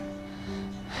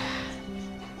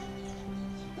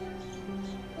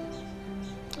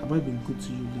 Have I been good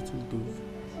to you, little dove?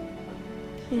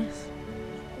 Yes.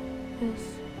 Yes.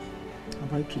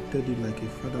 Have I treated you like a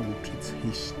father would treat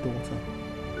his daughter?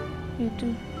 You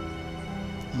do.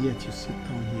 Yet you sit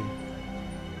down here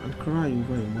and cry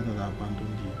over a mother that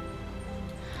abandoned you.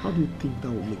 How do you think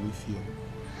that would make me feel?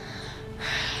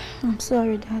 I'm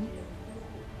sorry, Dad.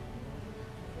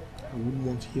 I wouldn't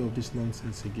want to hear of this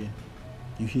nonsense again.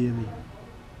 You hear me?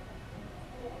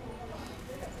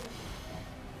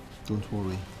 Don't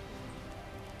worry.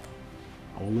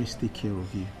 I'll always take care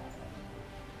of you.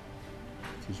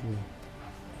 It is well.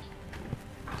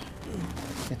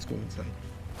 Let's go inside.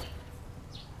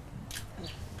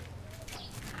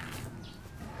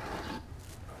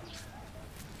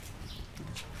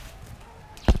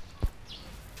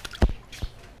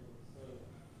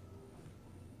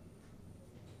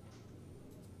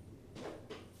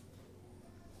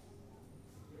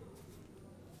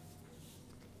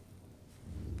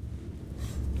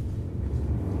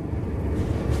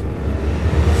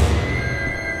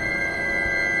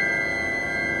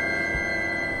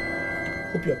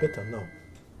 Hope you are better now.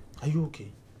 Are you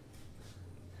okay?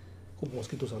 Hope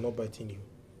mosquitoes are not biting you.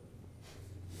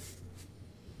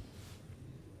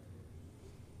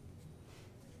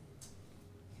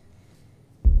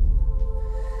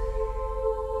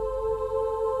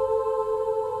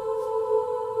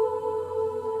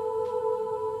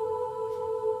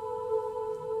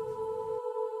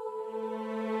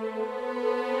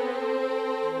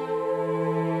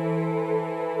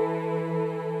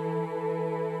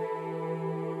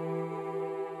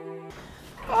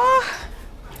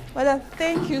 Mother,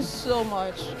 thank you so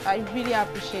much. I really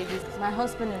appreciate it. My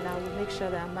husband and I will make sure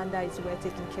that Amanda is well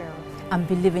taken care of. I'm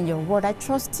believing your word. I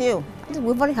trust you.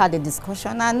 We've already had a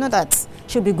discussion. I know that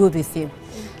she'll be good with you.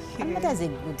 Amanda is a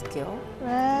good girl.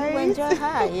 Right. You enjoy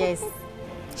her, yes.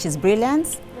 She's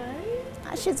brilliant.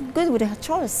 Right. And she's good with her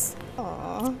choice.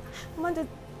 Aww. Amanda,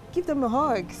 give them a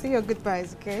hug. Say your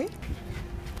goodbyes, okay?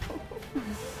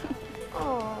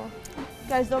 Oh,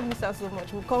 guys, don't miss her so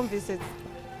much. We'll come visit.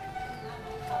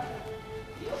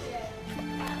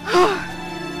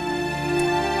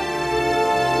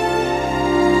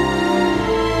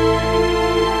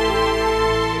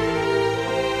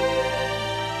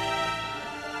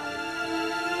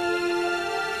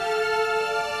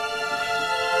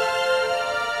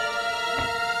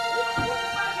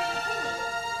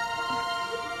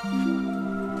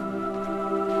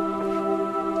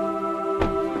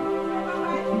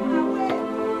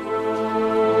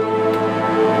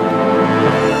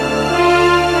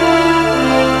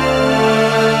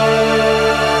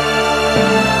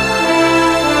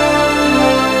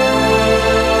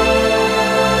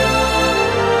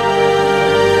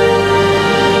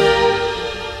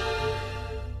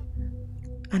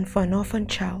 For an orphan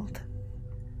child,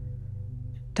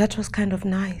 that was kind of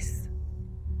nice.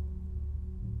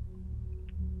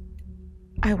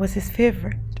 I was his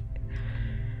favorite.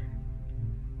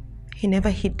 He never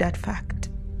hid that fact.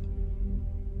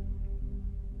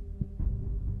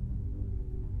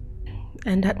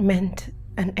 And that meant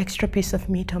an extra piece of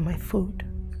meat on my food,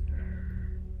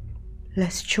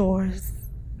 less chores,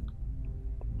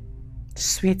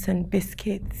 sweets and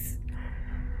biscuits.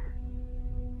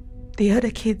 The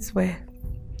other kids were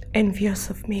envious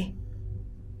of me.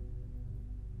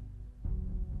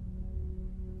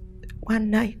 One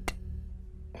night,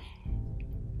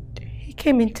 he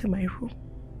came into my room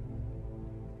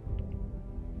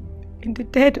in the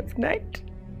dead of night.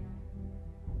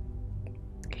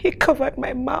 He covered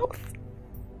my mouth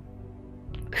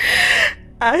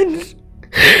and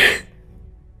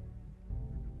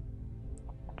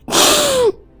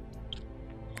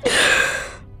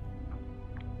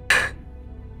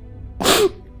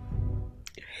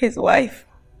his wife,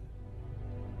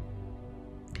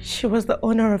 she was the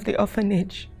owner of the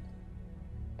orphanage.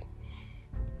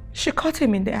 She caught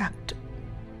him in the act.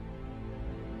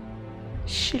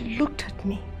 She looked at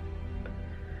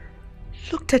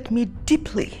me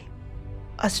deeply,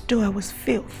 as though I was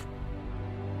filth.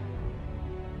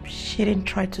 She didn't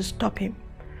try to stop him.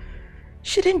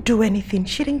 She didn't do anything.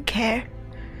 She didn't care.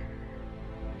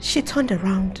 She turned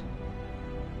around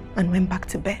and went back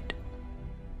to bed.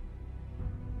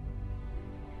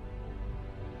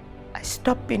 I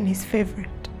stopped being his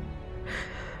favorite.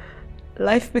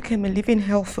 Life became a living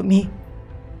hell for me.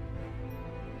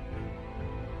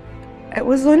 I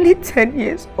was only 10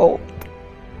 years old.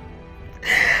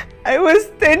 I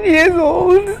was 10 years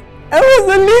old. I was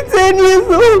only 10 years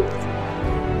old.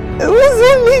 I was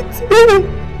only 10.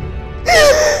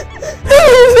 I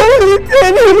was only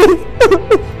 10 years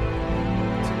old.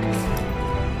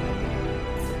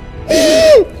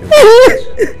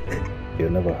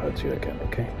 He'll never hurt you again,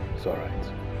 okay? It's all right.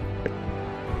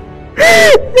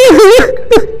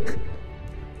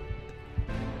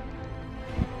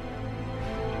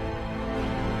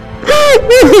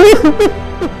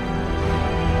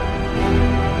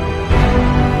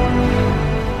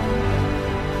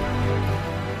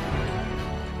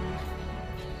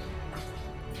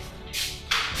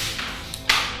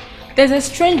 There's a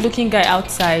strange looking guy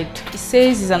outside. He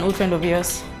says he's an old friend of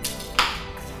yours.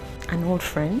 An old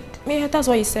friend? Yeah, that's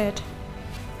what he said.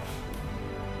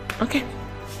 Okay.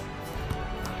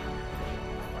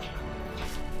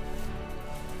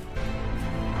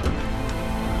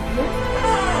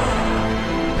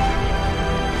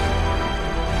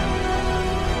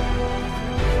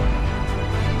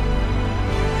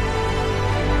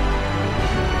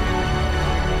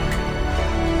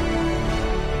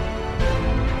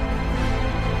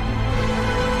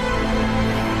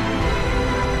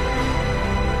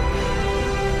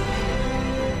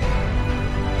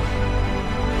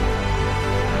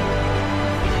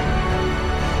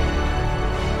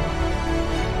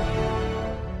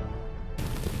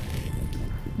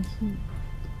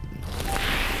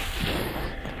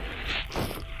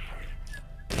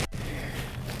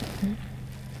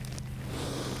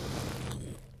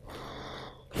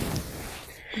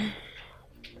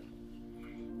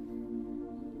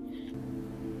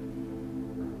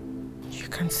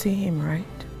 can see him,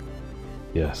 right?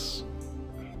 Yes.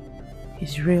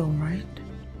 He's real, right?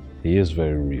 He is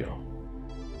very real.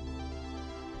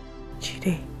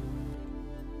 Jide,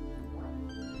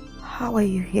 how are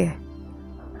you here?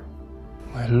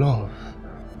 My love,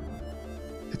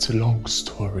 It's a long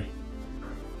story.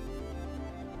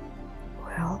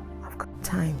 Well, I've got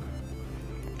time.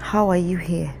 How are you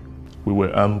here? We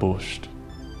were ambushed.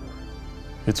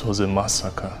 It was a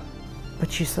massacre.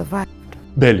 But you survived.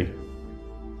 Barely.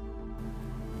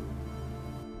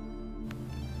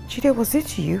 Jide, was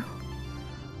it you?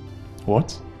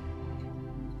 What?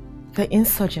 The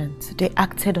insurgents, they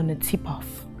acted on a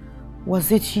tip-off.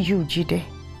 Was it you, Jide?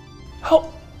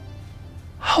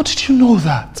 How did you know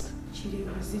that?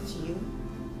 Jide, was it you?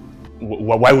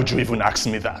 Why would you even ask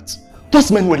me that?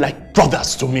 Those men were like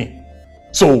brothers to me.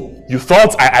 So you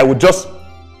thought I would just...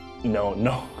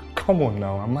 No. Come on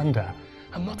now, Amanda.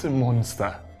 I'm not a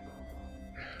monster.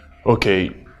 Okay,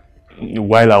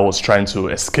 while I was trying to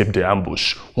escape the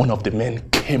ambush, one of the men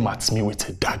came at me with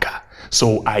a dagger.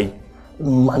 So I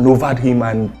maneuvered him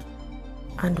and...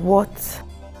 And what?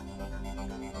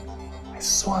 I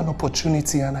saw an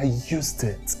opportunity and I used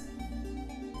it.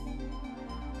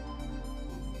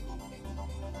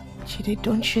 Jide,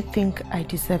 don't you think I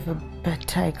deserve a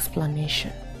better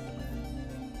explanation?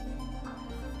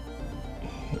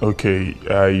 Okay,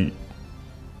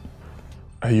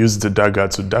 I used the dagger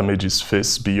to damage his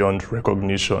face beyond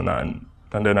recognition and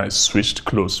then I switched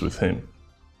clothes with him.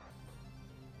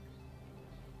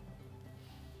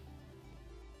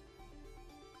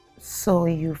 So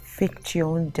you faked your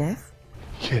own death?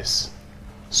 Yes,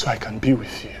 so I can be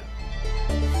with you.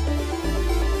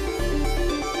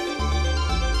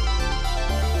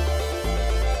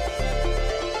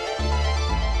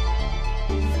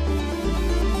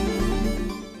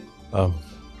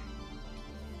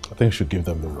 I think you should give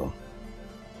them the room.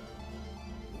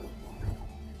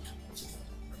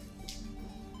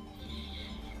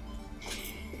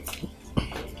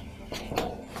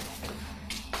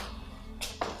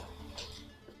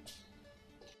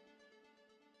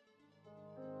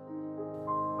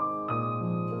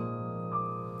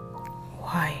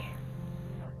 Why?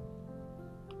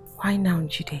 Why now,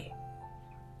 Jide?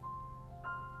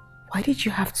 Why did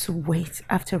you have to wait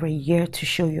after a year to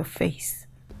show your face?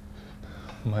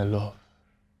 My love,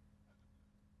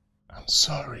 I'm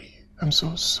sorry. I'm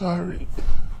so sorry.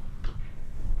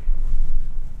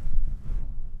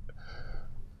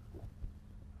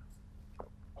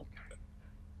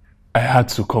 I had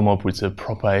to come up with a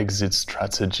proper exit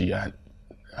strategy and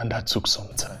that took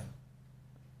some time.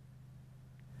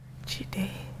 Jide,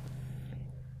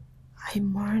 I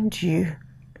mourned you.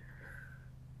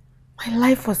 My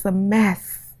life was a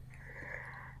mess.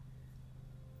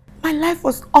 My life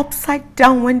was upside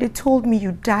down when they told me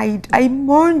you died. I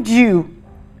mourned you.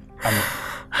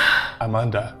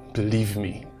 Amanda, believe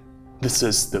me, this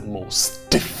is the most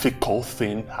difficult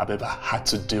thing I've ever had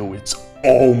to deal with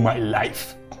all my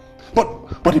life.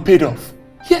 But it paid off.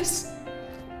 Yes,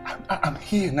 I'm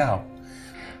here now.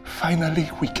 Finally,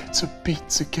 we get to be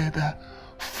together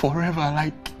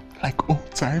forever like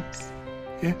old times.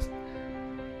 Yes.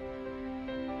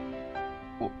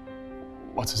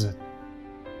 What is it?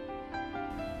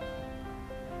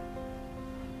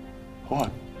 What?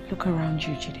 Look around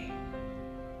you, Jide.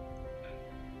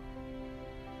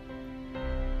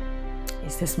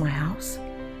 Is this my house?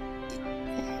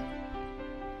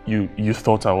 You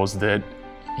thought I was dead?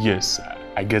 Yes,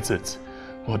 I get it.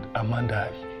 But Amanda,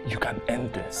 you can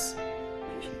end this.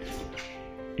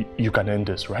 You can end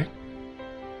this, right?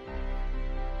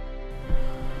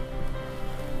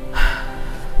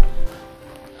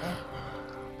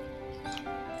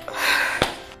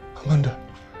 Amanda.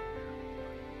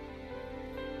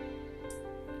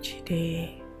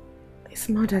 Jide, it's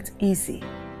not that easy.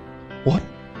 What?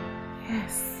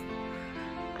 Yes.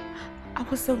 I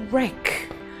was a wreck.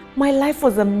 My life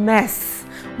was a mess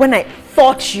when I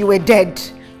thought you were dead.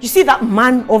 You see that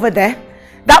man over there?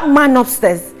 That man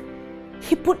upstairs?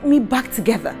 He put me back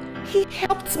together. He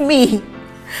helped me.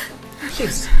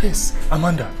 Yes,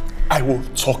 Amanda, I will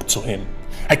talk to him.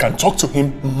 I can talk to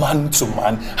him man to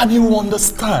man and he will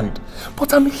understand.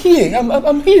 But I'm here.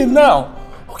 I'm here now.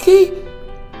 Okay?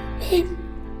 Hey.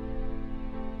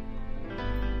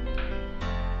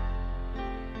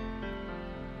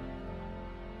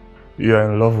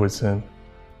 You're in love with him,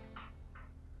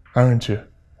 aren't you?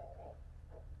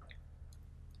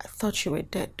 I thought you were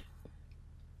dead.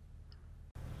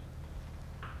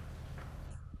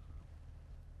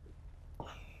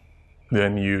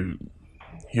 Then you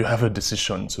have a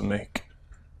decision to make.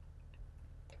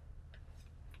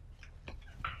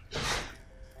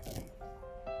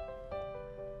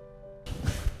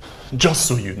 Just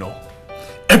so you know,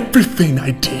 everything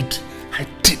I did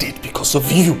it because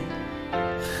of you.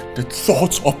 The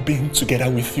thought of being together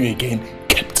with you again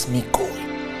kept me going.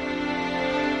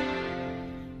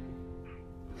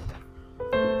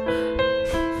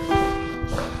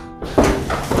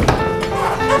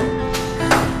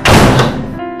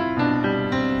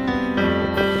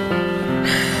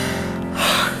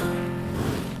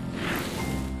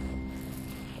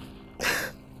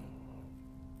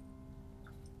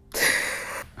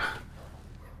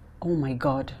 Oh my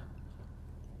God.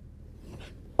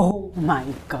 Oh my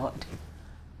God.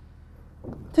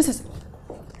 This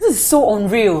is so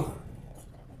unreal.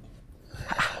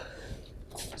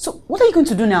 So what are you going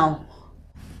to do now?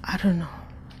 I don't know.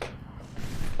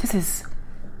 This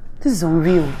is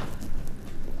unreal.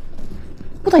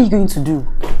 What are you going to do?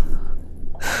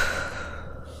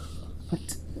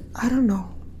 But I don't know.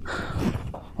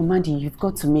 Omadi, you've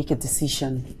got to make a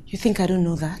decision. You think I don't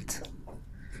know that?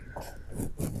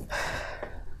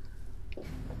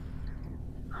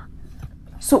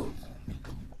 So,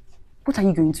 what are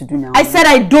you going to do now? I said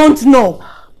I don't know.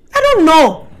 I don't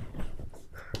know.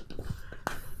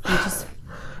 I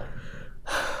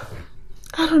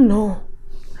don't know.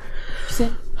 You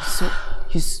said, so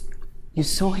you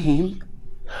saw him?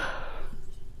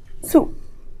 So,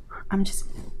 I'm just,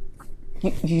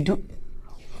 you do,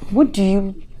 what do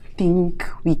you think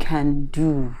we can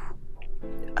do?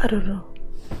 I don't know.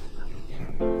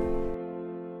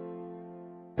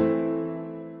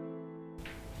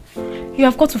 You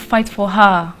have got to fight for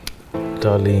her.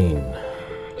 Darlene.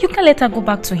 You can't let her go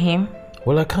back to him.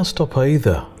 Well, I can't stop her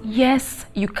either. Yes,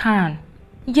 you can.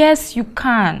 Yes, you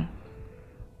can.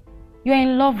 You're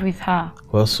in love with her.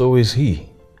 Well, so is he.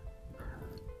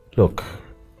 Look,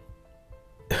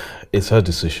 it's her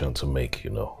decision to make, you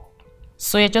know.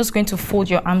 So you're just going to fold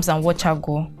your arms and watch her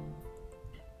go?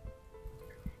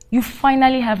 You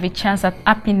finally have a chance at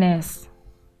happiness.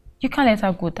 You can't let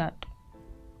her go, Dad.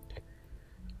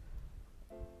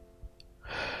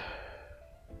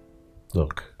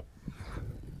 Look,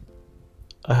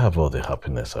 I have all the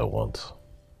happiness I want.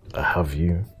 I have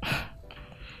you.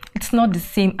 It's not the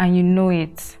same and you know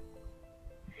it.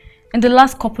 In the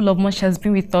last couple of months she has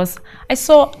been with us, I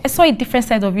saw a different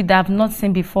side of you that I've not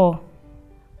seen before.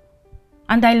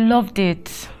 And I loved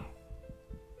it.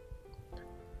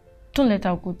 Don't let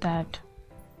her go, Dad.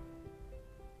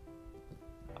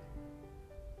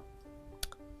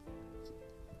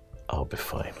 I'll be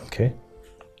fine, okay?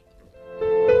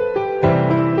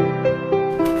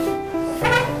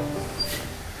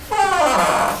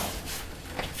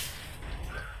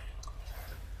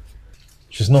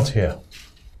 She's not here.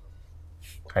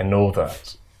 I know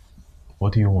that.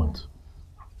 What do you want?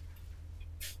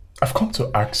 I've come to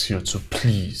ask you to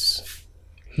please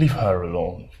leave her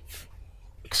alone.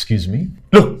 Excuse me?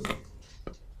 Look,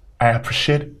 I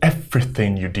appreciate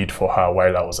everything you did for her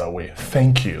while I was away.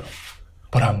 Thank you.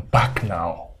 But I'm back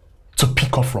now to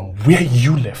pick up from where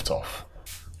you left off.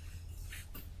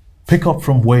 Pick up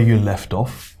from where you left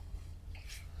off?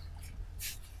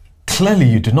 Clearly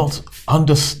you do not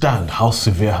understand how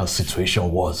severe her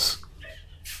situation was.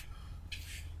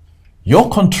 Your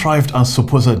contrived and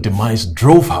supposed demise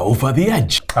drove her over the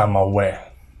edge. I'm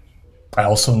aware. I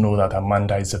also know that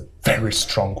Amanda is a very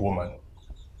strong woman.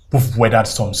 We've weathered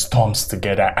some storms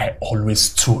together. I always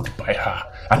stood by her,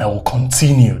 and I will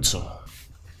continue to.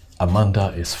 Amanda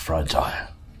is fragile.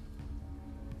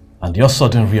 And your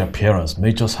sudden reappearance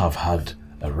may just have had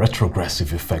a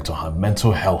retrogressive effect on her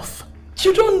mental health.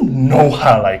 You don't know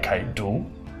her like I do.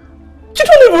 You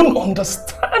don't even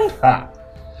understand her.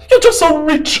 You're just a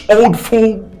rich old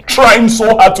fool trying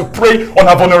so hard to prey on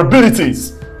her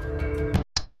vulnerabilities.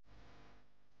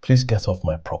 Please get off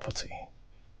my property.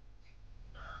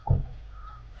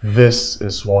 This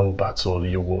is one battle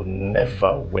you will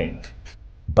never win.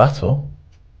 Battle?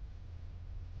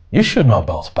 You should know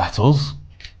about battles.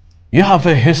 You have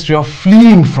a history of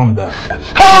fleeing from them.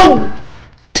 How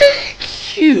dare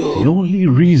you? The only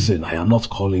reason I am not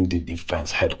calling the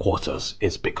defense headquarters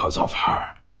is because of her.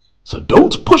 So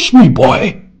don't push me,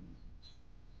 boy.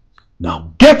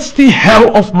 Now get the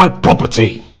hell off my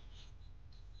property.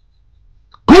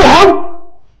 Go on!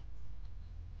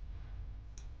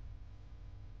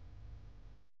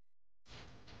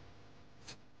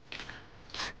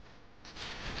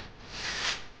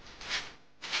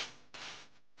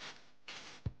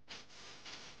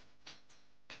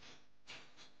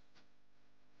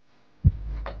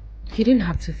 You didn't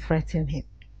have to threaten him.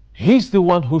 He's the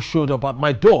one who showed up at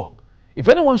my door. If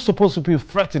anyone's supposed to be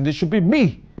threatened, it should be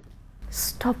me.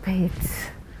 Stop it.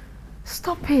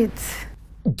 Stop it.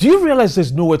 Do you realize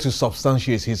there's nowhere to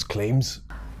substantiate his claims?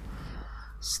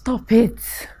 Stop it.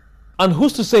 And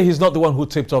who's to say he's not the one who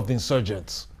tipped off the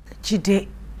insurgents? Jide,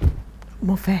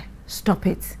 Mofe, stop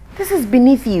it. This is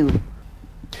beneath you.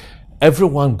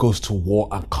 Everyone goes to war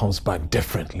and comes back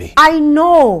differently. I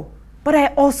know, but I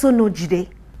also know Jide.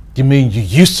 You mean you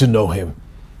used to know him?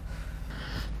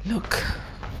 Look,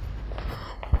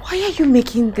 why are you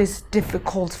making this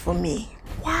difficult for me?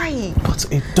 Why? But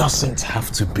it doesn't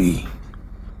have to be.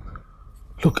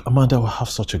 Look, Amanda will have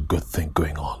such a good thing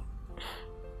going on.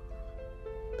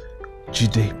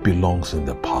 Jide belongs in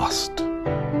the past.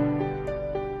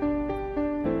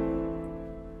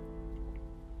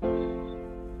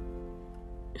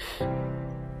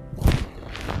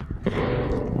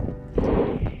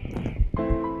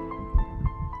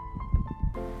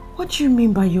 What do you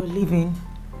mean by you're leaving?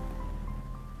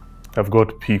 I've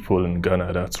got people in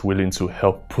Ghana that's willing to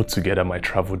help put together my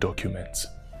travel documents.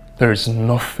 There is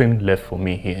nothing left for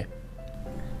me here.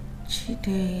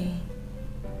 Jide,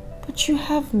 but you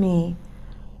have me.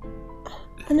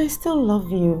 And I still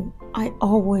love you. I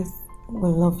always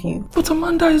will love you. But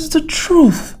Amanda, it's the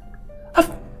truth.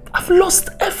 I've lost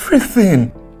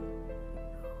everything.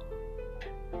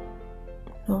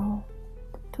 No,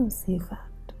 don't say that.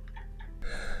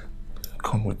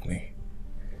 Come with me.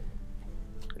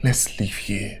 Let's leave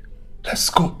here. Let's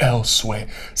go elsewhere.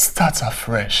 Start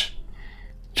afresh.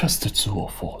 Just the two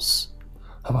of us.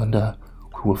 Amanda,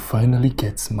 we will finally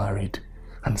get married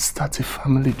and start a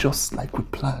family just like we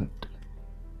planned.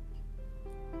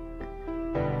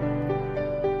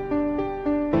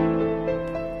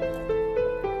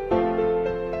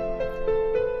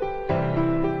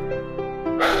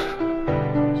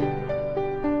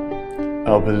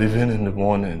 I'll be leaving in the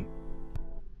morning.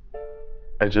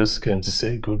 I just came to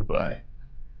say goodbye.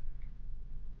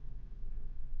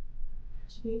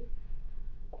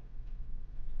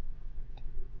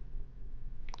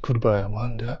 Goodbye,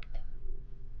 Amanda.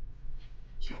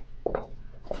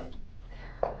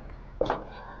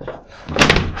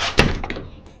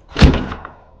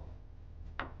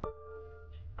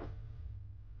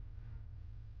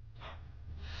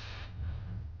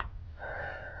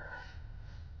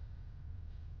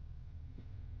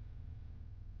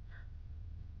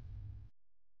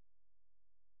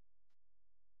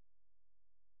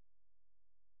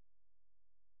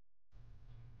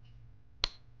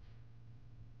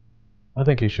 I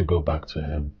think you should go back to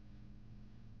him.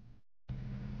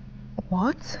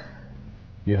 What?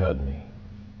 You heard me.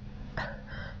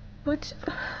 But...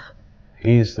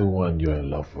 He's the one you're in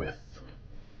love with,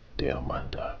 dear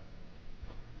Amanda.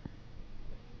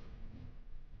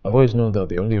 I've always known that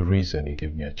the only reason you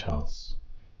gave me a chance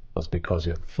was because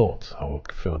you thought I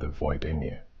would fill the void in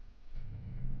you.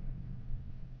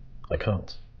 I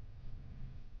can't.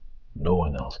 No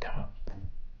one else can.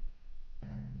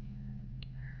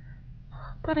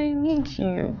 But I need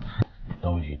you.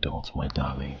 No, you don't, my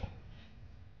darling.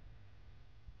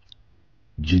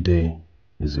 Jide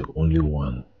is the only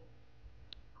one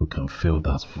who can fill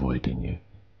that void in you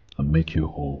and make you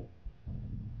whole.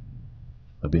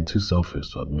 I've been too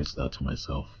selfish to admit that to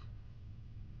myself.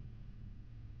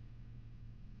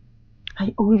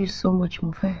 I owe you so much,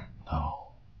 Mufe.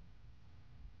 No.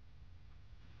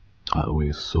 I owe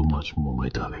you so much more, my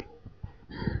darling.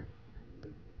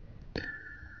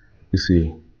 You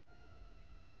see,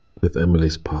 with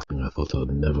Emily's passing, I thought I'd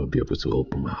never be able to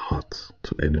open my heart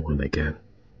to anyone again.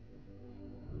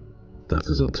 That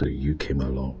is until you came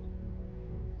along.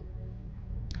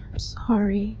 I'm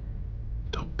sorry.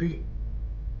 Don't be.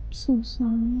 I'm so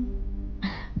sorry.